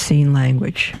or obscene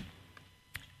language.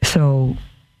 So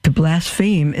to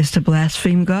blaspheme is to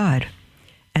blaspheme God.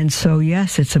 And so,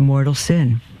 yes, it's a mortal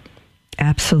sin.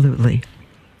 Absolutely.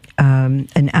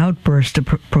 An outburst of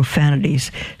profanities.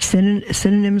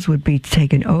 Synonyms would be to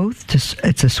take an oath,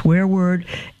 it's a swear word,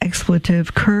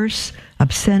 expletive, curse,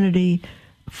 obscenity,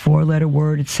 4-letter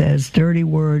word, it says, dirty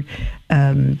word,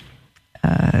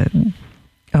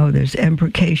 there's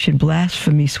imprecation,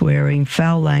 blasphemy, swearing,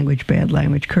 foul language, bad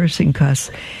language, cursing,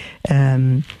 cuss.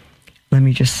 Let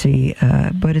me just see.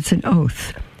 But it's an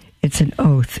oath.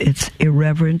 It's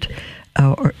irreverent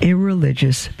or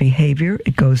irreligious behavior.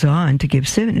 It goes on to give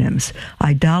synonyms: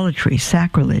 idolatry,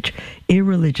 sacrilege,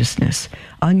 irreligiousness,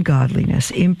 ungodliness,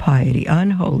 impiety,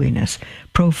 unholiness,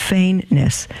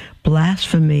 profaneness,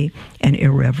 blasphemy, and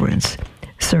irreverence.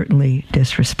 Certainly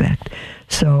disrespect.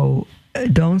 So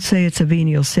don't say it's a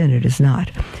venial sin. It is not,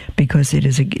 because it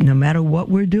is no matter what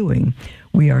we're doing,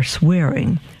 we are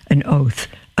swearing an oath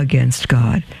against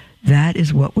God. That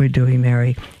is what we're doing,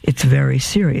 Mary. It's very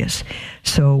serious.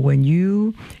 So when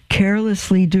you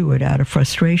carelessly do it out of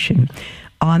frustration,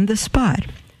 on the spot,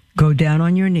 go down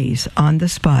on your knees on the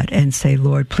spot and say,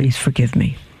 Lord, please forgive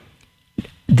me.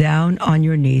 Down on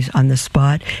your knees on the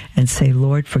spot and say,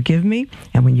 Lord, forgive me.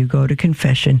 And when you go to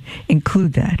confession,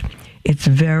 include that. It's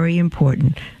very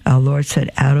important. Our Lord said,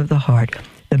 out of the heart,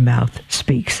 the mouth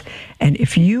speaks. And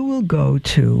if you will go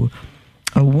to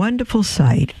a wonderful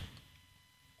site,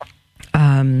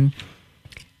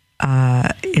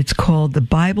 it's called the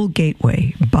Bible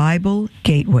Gateway,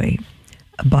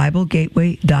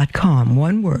 BibleGateway.com,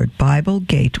 one word,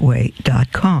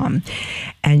 BibleGateway.com.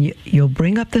 And you'll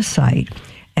bring up the site,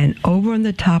 and over on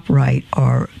the top right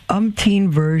are umpteen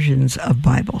versions of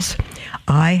Bibles.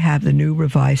 I have the New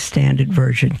Revised Standard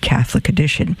Version, Catholic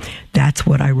Edition. That's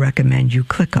what I recommend you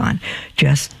click on.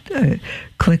 Just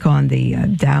click on the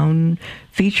down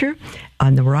feature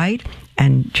on the right,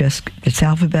 and just, it's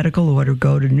alphabetical order,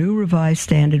 go to New Revised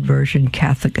Standard Version,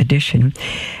 Catholic Edition,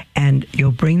 and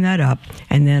you'll bring that up.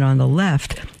 And then on the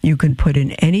left, you can put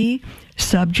in any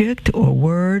subject or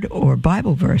word or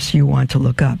Bible verse you want to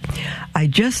look up. I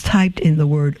just typed in the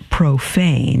word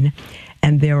profane,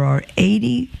 and there are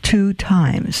 82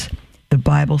 times the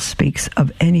Bible speaks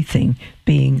of anything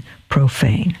being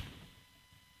profane.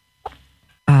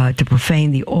 To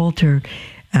profane the altar,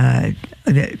 I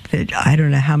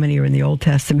don't know how many are in the Old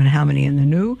Testament, how many in the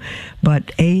New,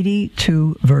 but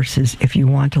 82 verses, if you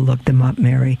want to look them up,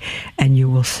 Mary, and you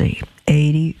will see.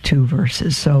 82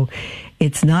 verses. So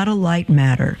it's not a light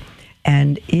matter.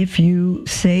 And if you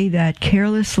say that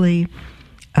carelessly,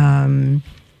 then,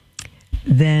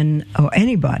 or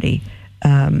anybody,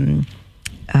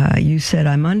 you said,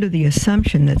 I'm under the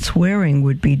assumption that swearing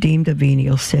would be deemed a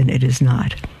venial sin. It is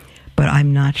not, but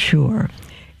I'm not sure.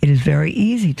 It is very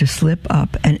easy to slip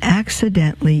up and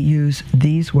accidentally use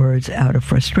these words out of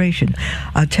frustration.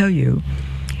 I'll tell you,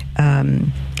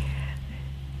 of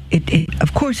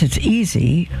course, it's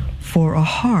easy for a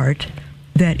heart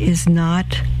that is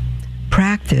not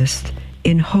practiced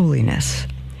in holiness.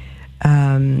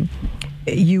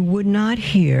 You would not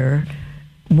hear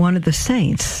one of the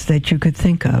saints that you could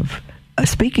think of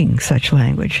speaking such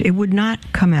language. It would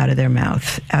not come out of their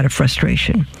mouth out of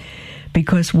frustration,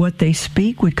 because what they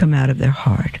speak would come out of their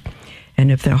heart.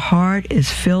 And if their heart is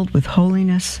filled with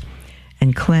holiness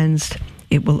and cleansed,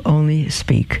 it will only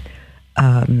speak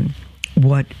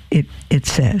what it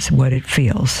says, what it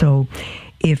feels. So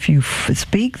if you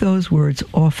speak those words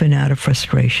often out of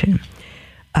frustration,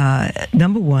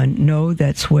 number one, know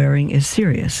that swearing is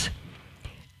serious.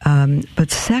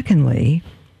 But secondly,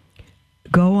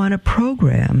 go on a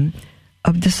program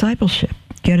of discipleship.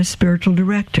 Get a spiritual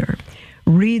director.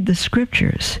 Read the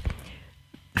scriptures.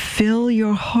 Fill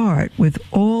your heart with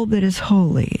all that is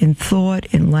holy in thought,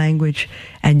 in language,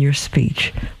 and your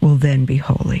speech will then be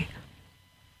holy.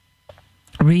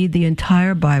 Read the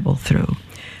entire Bible through.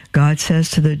 God says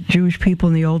to the Jewish people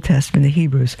in the Old Testament, the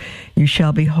Hebrews, you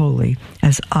shall be holy,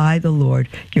 as I, the Lord,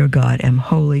 your God, am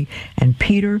holy. And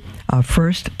Peter, our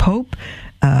first pope,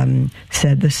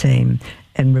 said the same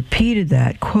and repeated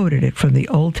that, quoted it from the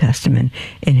Old Testament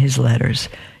in his letters.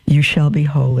 You shall be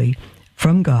holy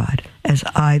from God, as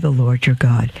I, the Lord, your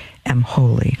God, am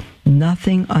holy.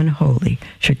 Nothing unholy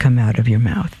should come out of your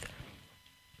mouth.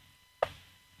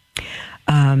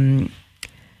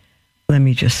 Let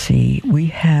me just see. We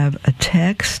have a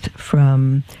text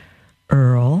from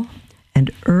Earl,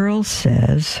 and Earl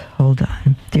says, hold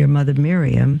on, Dear Mother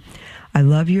Miriam, I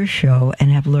love your show and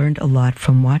have learned a lot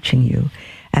from watching you.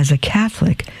 As a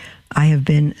Catholic, I have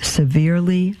been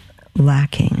severely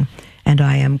lacking, and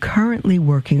I am currently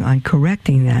working on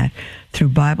correcting that through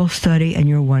Bible study and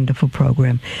your wonderful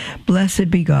program.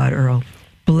 Blessed be God, Earl.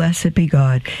 Blessed be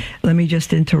God. Let me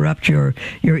just interrupt your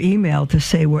email to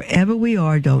say, wherever we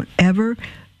are, don't ever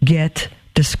get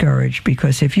discouraged,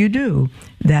 because if you do,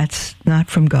 that's not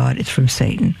from God, it's from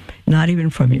Satan. Not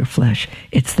even from your flesh.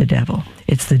 It's the devil.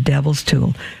 It's the devil's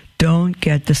tool. Don't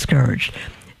get discouraged.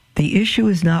 The issue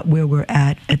is not where we're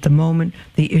at the moment.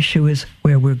 The issue is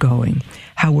where we're going,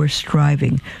 how we're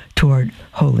striving toward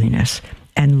holiness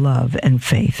and love and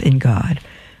faith in God.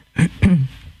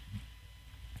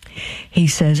 He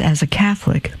says, as a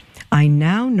Catholic, I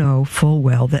now know full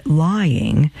well that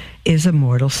lying is a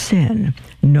mortal sin.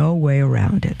 No way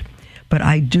around it. But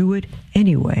I do it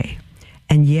anyway.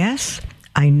 And yes,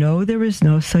 I know there is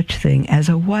no such thing as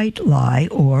a white lie,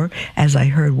 or, as I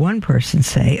heard one person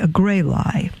say, a gray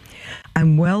lie.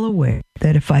 I'm well aware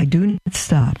that if I do not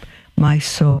stop, my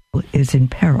soul is in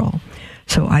peril.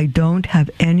 So I don't have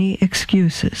any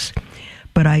excuses.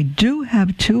 But I do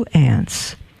have two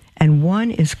aunts, and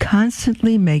one is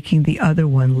constantly making the other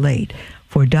one late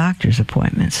for doctor's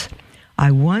appointments.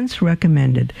 I once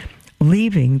recommended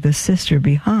leaving the sister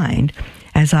behind,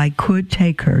 as I could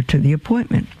take her to the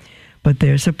appointment. But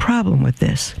there's a problem with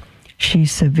this.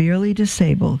 She's severely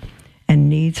disabled and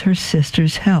needs her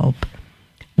sister's help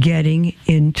getting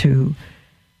into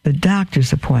the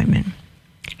doctor's appointment.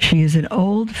 She is an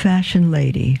old-fashioned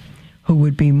lady who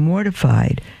would be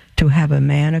mortified to have a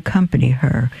man accompany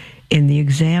her in the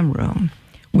exam room,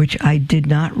 which I did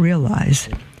not realize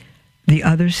the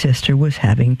other sister was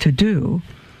having to do.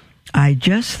 I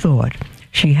just thought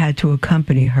she had to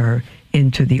accompany her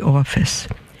into the office.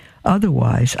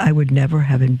 Otherwise, I would never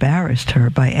have embarrassed her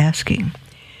by asking.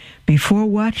 Before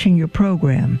watching your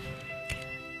program,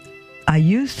 I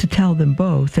used to tell them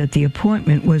both that the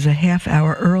appointment was a half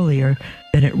hour earlier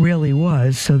than it really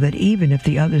was, so that even if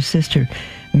the other sister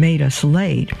made us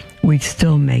late, we'd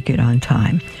still make it on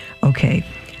time. Okay,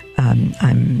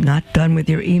 I'm not done with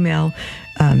your email,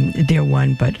 dear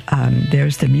one, but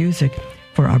there's the music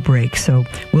for our break. So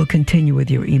we'll continue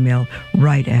with your email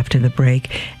right after the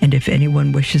break. And if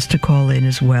anyone wishes to call in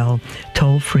as well,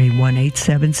 toll free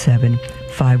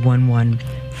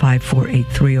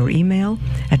 1-877-511-5483 or email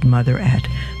at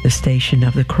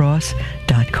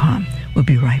mother@thestationofthecross.com. We'll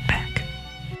be right back.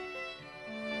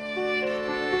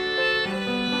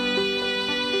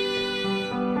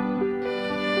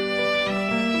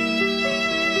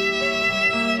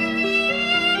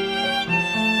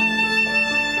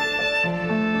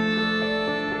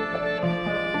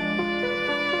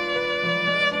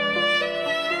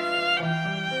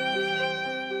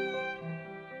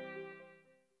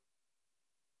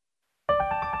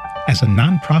 as a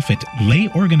nonprofit lay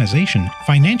organization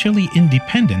financially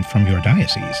independent from your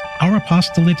diocese. Our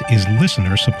apostolate is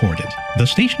listener-supported. The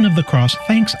Station of the Cross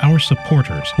thanks our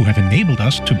supporters who have enabled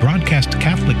us to broadcast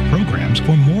Catholic programs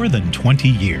for more than 20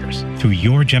 years. Through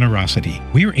your generosity,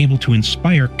 we are able to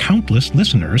inspire countless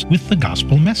listeners with the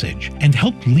gospel message and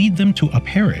help lead them to a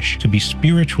parish to be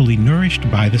spiritually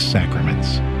nourished by the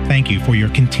sacraments. Thank you for your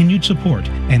continued support,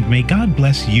 and may God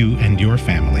bless you and your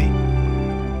family.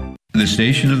 The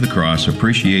Station of the Cross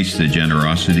appreciates the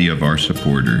generosity of our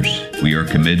supporters. We are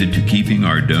committed to keeping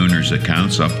our donors'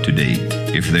 accounts up to date.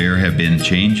 If there have been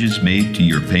changes made to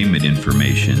your payment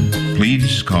information,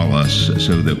 please call us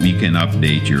so that we can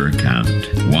update your account.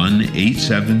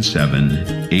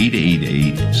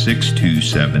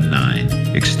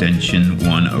 1-877-888-6279, extension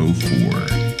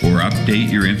 104. Or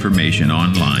update your information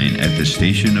online at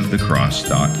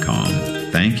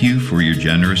thestationofthecross.com. Thank you for your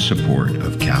generous support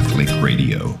of Catholic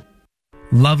Radio.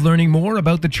 Love learning more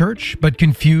about the Church, but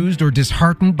confused or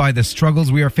disheartened by the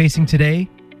struggles we are facing today?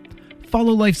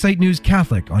 Follow LifeSite News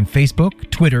Catholic on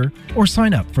Facebook, Twitter, or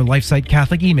sign up for LifeSite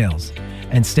Catholic emails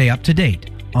and stay up to date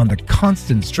on the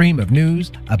constant stream of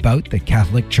news about the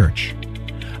Catholic Church.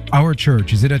 Our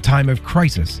Church is in a time of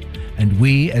crisis, and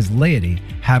we as laity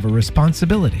have a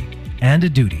responsibility and a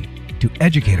duty to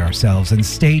educate ourselves and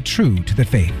stay true to the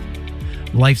faith.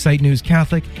 LifeSite News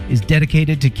Catholic is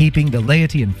dedicated to keeping the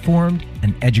laity informed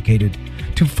and educated.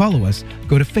 To follow us,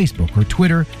 go to Facebook or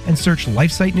Twitter and search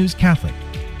LifeSite News Catholic.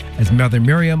 As Mother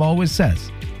Miriam always says,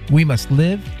 we must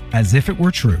live as if it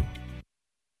were true.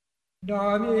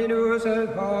 Dominus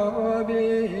et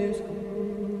vobiscum,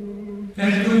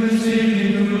 et cum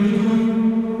signo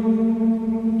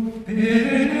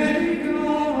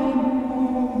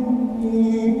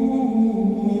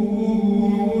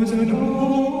benedicamus et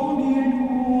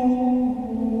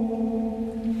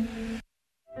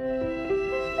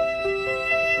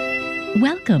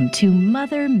Welcome to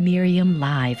Mother Miriam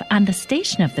Live on the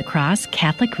Station of the Cross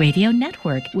Catholic Radio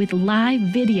Network with live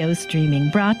video streaming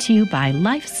brought to you by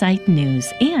LifeSite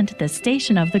News and the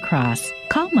Station of the Cross.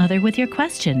 Call Mother with your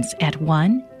questions at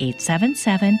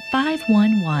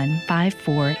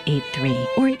 1-877-511-5483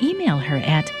 or email her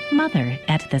at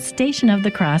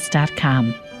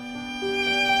mother@thestationofthecross.com.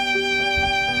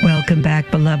 Welcome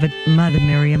back, beloved Mother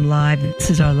Miriam Live.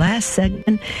 This is our last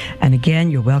segment. And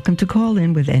again, you're welcome to call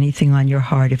in with anything on your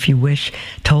heart if you wish.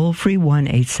 Toll free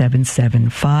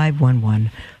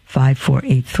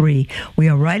 1-877-511-5483. We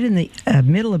are right in the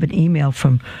middle of an email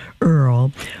from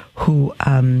Earl, who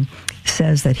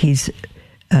says that he's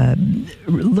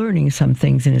learning some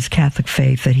things in his Catholic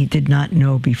faith that he did not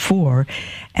know before.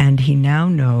 And he now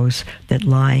knows that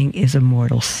lying is a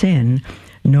mortal sin.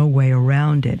 No way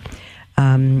around it.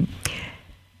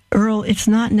 Earl, it's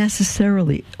not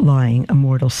necessarily lying a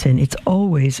mortal sin. It's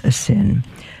always a sin,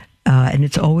 and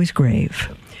it's always grave.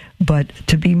 But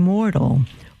to be mortal,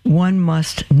 one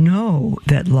must know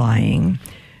that lying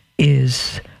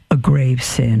is a grave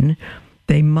sin.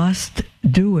 They must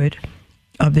do it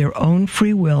of their own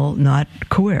free will, not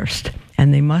coerced.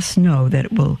 And they must know that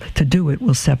to do it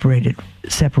will separate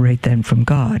them from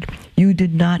God. You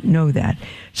did not know that.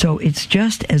 So it's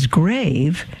just as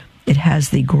grave. It has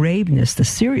the graveness, the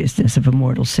seriousness of a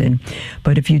mortal sin.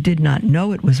 But if you did not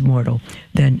know it was mortal,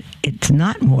 then it's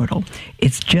not mortal.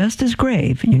 It's just as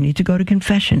grave. You need to go to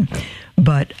confession.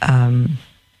 But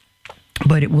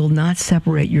it will not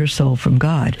separate your soul from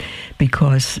God,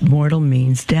 because mortal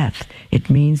means death.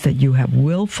 It means that you have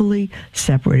willfully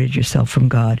separated yourself from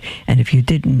God. And if you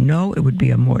didn't know it would be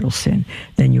a mortal sin,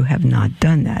 then you have not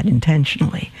done that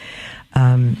intentionally.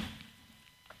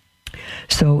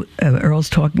 So Earl's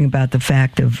talking about the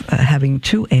fact of having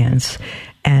two aunts,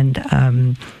 and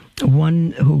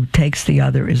one who takes the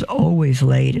other is always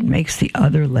late and makes the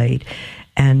other late.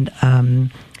 And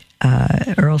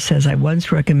Earl says, I once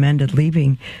recommended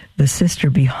leaving the sister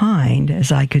behind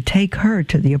as I could take her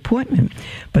to the appointment.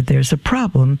 But there's a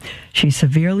problem. She's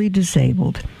severely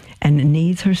disabled and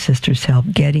needs her sister's help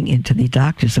getting into the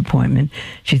doctor's appointment.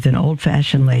 She's an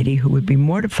old-fashioned lady who would be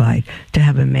mortified to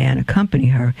have a man accompany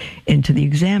her into the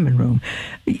exam room.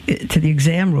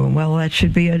 Well, that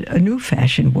should be a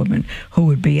new-fashioned woman who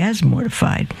would be as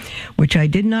mortified, which I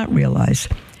did not realize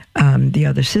the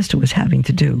other sister was having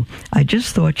to do. I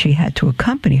just thought she had to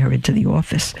accompany her into the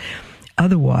office.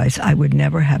 Otherwise, I would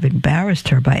never have embarrassed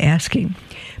her by asking.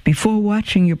 Before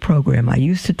watching your program, I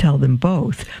used to tell them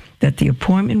both that the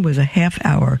appointment was a half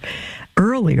hour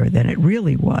earlier than it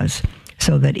really was,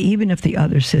 so that even if the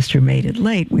other sister made it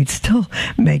late, we'd still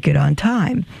make it on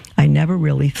time. I never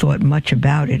really thought much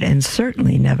about it and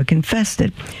certainly never confessed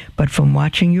it. But from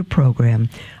watching your program,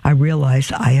 I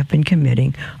realized I have been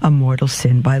committing a mortal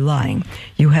sin by lying.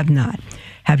 You have not.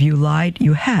 Have you lied?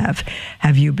 You have.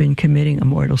 Have you been committing a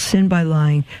mortal sin by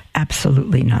lying?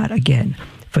 Absolutely not. Again,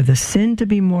 for the sin to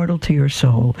be mortal to your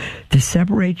soul, to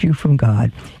separate you from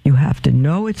God, you have to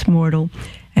know it's mortal,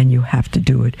 and you have to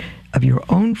do it of your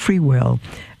own free will,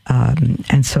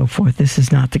 and so forth. This is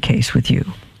not the case with you.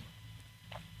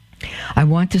 I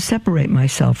want to separate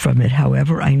myself from it.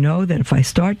 However, I know that if I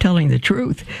start telling the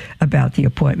truth about the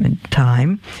appointment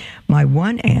time, my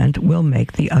one aunt will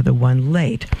make the other one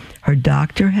late. Her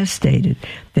doctor has stated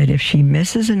that if she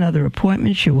misses another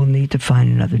appointment, she will need to find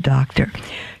another doctor.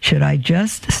 Should I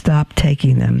just stop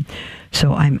taking them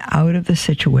so I'm out of the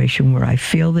situation where I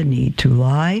feel the need to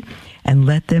lie and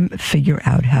let them figure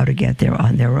out how to get there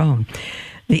on their own?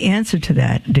 The answer to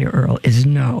that, dear Earl, is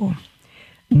no.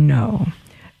 No.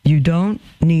 You don't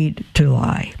need to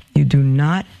lie. You do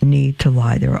not need to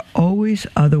lie. There are always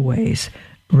other ways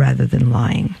rather than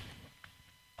lying.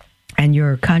 And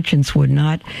your conscience would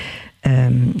not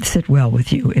sit well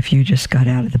with you if you just got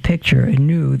out of the picture and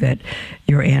knew that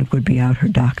your aunt would be out her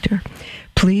doctor.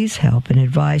 Please help and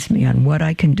advise me on what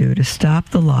I can do to stop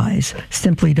the lies.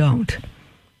 Simply don't.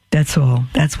 That's all.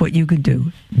 That's what you can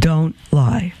do. Don't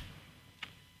lie.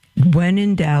 When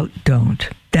in doubt, don't.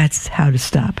 That's how to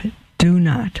stop it. Do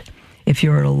not. If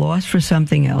you're at a loss for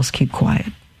something else, keep quiet.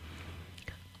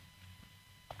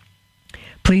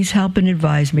 Please help and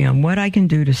advise me on what I can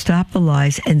do to stop the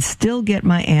lies and still get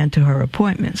my aunt to her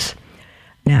appointments.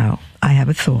 Now, I have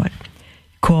a thought.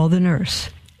 Call the nurse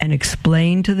and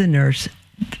explain to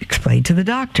the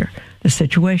doctor the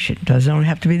situation. Doesn't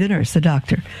have to be the nurse, the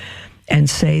doctor. And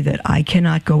say that I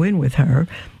cannot go in with her,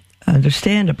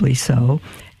 understandably so,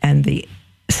 and the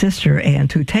sister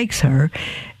aunt who takes her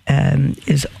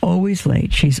is always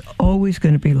late. She's always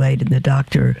going to be late, and the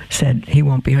doctor said he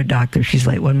won't be her doctor. She's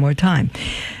late one more time.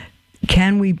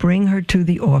 Can we bring her to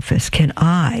the office? Can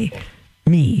I,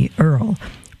 Earl,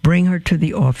 bring her to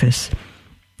the office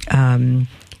and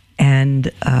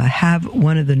have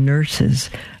one of the nurses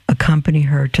accompany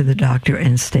her to the doctor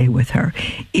and stay with her?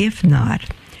 If not,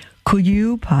 could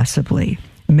you possibly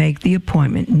make the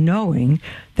appointment knowing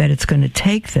that it's going to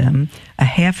take them a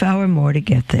half hour more to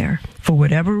get there for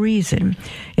whatever reason?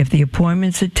 If the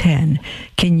appointment's at 10,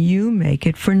 can you make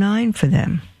it for 9 for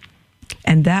them?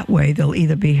 And that way they'll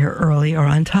either be here early or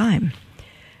on time.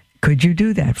 Could you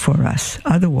do that for us?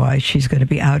 Otherwise, she's going to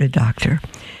be out of doctor.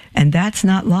 And that's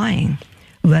not lying.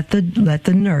 Let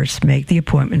the nurse make the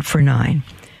appointment for 9.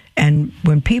 And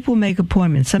when people make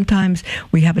appointments, sometimes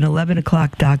we have an 11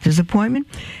 o'clock doctor's appointment,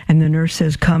 and the nurse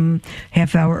says, come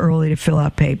half hour early to fill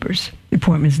out papers. The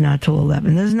appointment's not till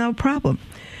 11. There's no problem.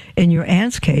 In your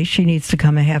aunt's case, she needs to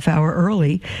come a half hour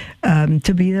early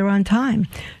to be there on time.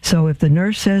 So if the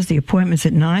nurse says the appointment's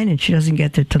at 9 and she doesn't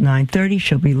get there till 9:30,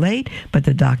 she'll be late, but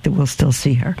the doctor will still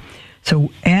see her. So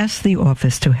ask the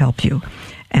office to help you,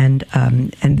 and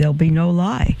there'll be no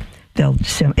lie.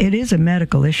 It is a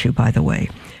medical issue, by the way.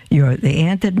 The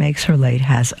aunt that makes her late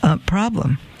has a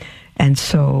problem. And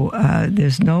so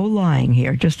there's no lying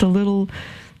here. Just a little,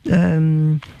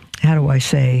 how do I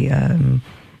say, a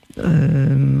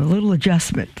little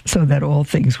adjustment so that all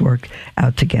things work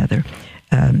out together.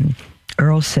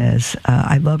 Earl says,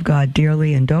 I love God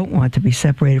dearly and don't want to be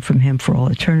separated from him for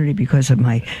all eternity because of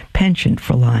my penchant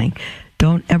for lying.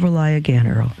 Don't ever lie again,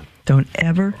 Earl. Don't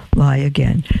ever lie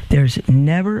again. There's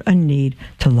never a need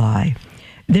to lie.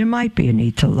 There might be a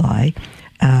need to lie.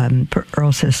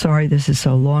 Earl says, sorry, this is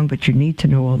so long, but you need to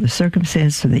know all the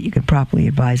circumstances so that you can properly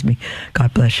advise me.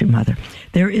 God bless you, Mother.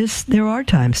 There are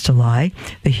times to lie.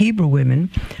 The Hebrew women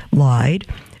lied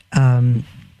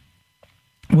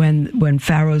when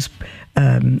Pharaoh's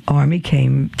army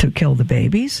came to kill the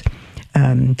babies,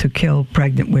 to kill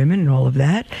pregnant women and all of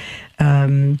that.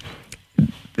 And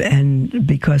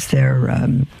because they're,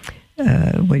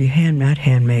 not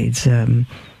handmaids,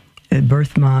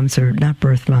 birth moms, or not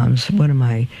birth moms,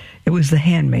 it was the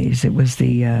handmaids, it was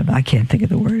the, I can't think of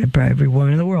the word, every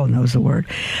woman in the world knows the word,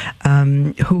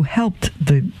 who helped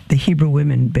the Hebrew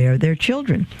women bear their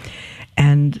children.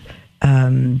 And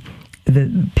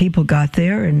the people got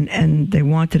there and they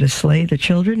wanted to slay the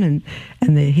children,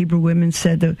 and the Hebrew women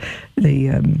said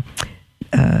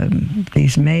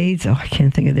these maids, I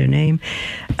can't think of their name,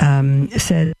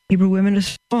 said, Hebrew women are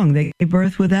strong. They gave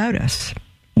birth without us.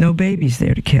 No babies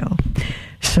there to kill.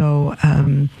 So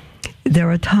there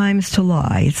are times to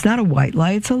lie. It's not a white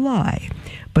lie, it's a lie.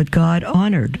 But God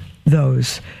honored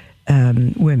those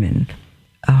women.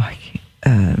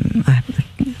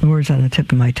 words on the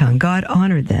tip of my tongue. God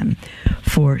honored them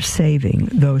for saving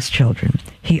those children.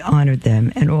 He honored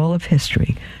them, and all of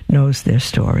history knows their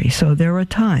story. So there are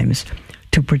times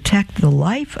to protect the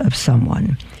life of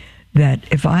someone that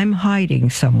if I'm hiding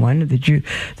someone,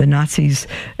 the Nazis,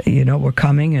 were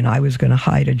coming and I was going to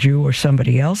hide a Jew or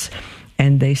somebody else,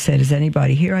 and they said, "Is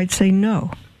anybody here?" I'd say,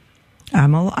 "No,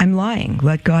 I'm lying.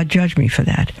 Let God judge me for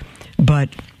that." But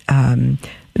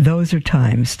those are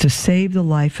times to save the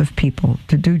life of people,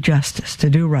 to do justice, to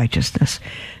do righteousness,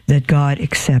 that God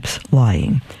accepts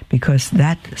lying, because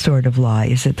that sort of lie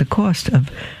is at the cost of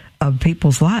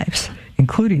people's lives,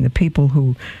 including the people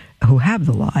who have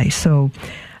the lie. So,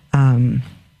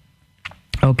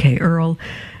 okay, Earl,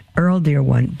 dear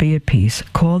one, be at peace.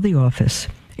 Call the office.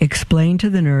 Explain to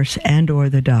the nurse and or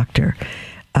the doctor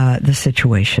the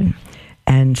situation,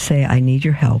 and say, "I need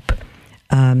your help.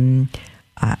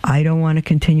 I don't want to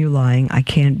continue lying. I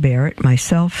can't bear it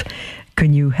myself.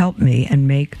 Can you help me and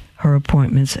make her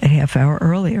appointments a half hour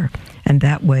earlier? And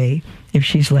that way, if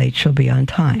she's late, she'll be on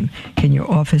time. Can your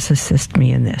office assist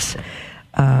me in this?"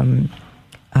 And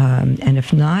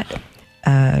if not,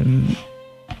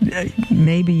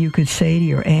 maybe you could say to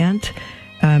your aunt,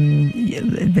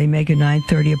 they make a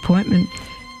 9:30 appointment.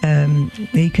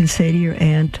 You can say to your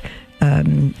aunt,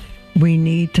 "We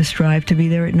need to strive to be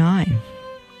there at 9.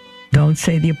 Don't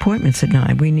say the appointment's at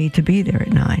 9. We need to be there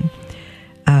at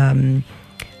 9.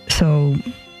 So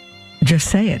just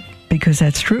say it, because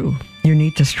that's true. You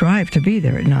need to strive to be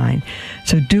there at 9.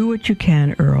 So do what you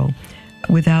can, Earl,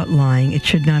 without lying. It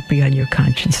should not be on your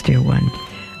conscience, dear one.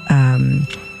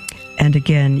 And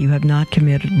again, you have not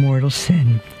committed mortal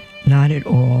sin. Not at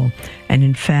all. And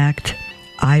in fact,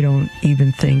 I don't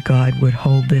even think God would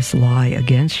hold this lie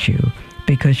against you,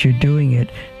 because you're doing it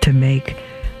to make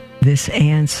this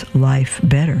aunt's life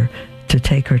better, to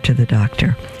take her to the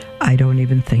doctor. I don't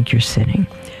even think you're sinning.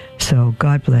 So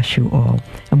God bless you all,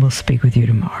 and we'll speak with you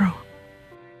tomorrow.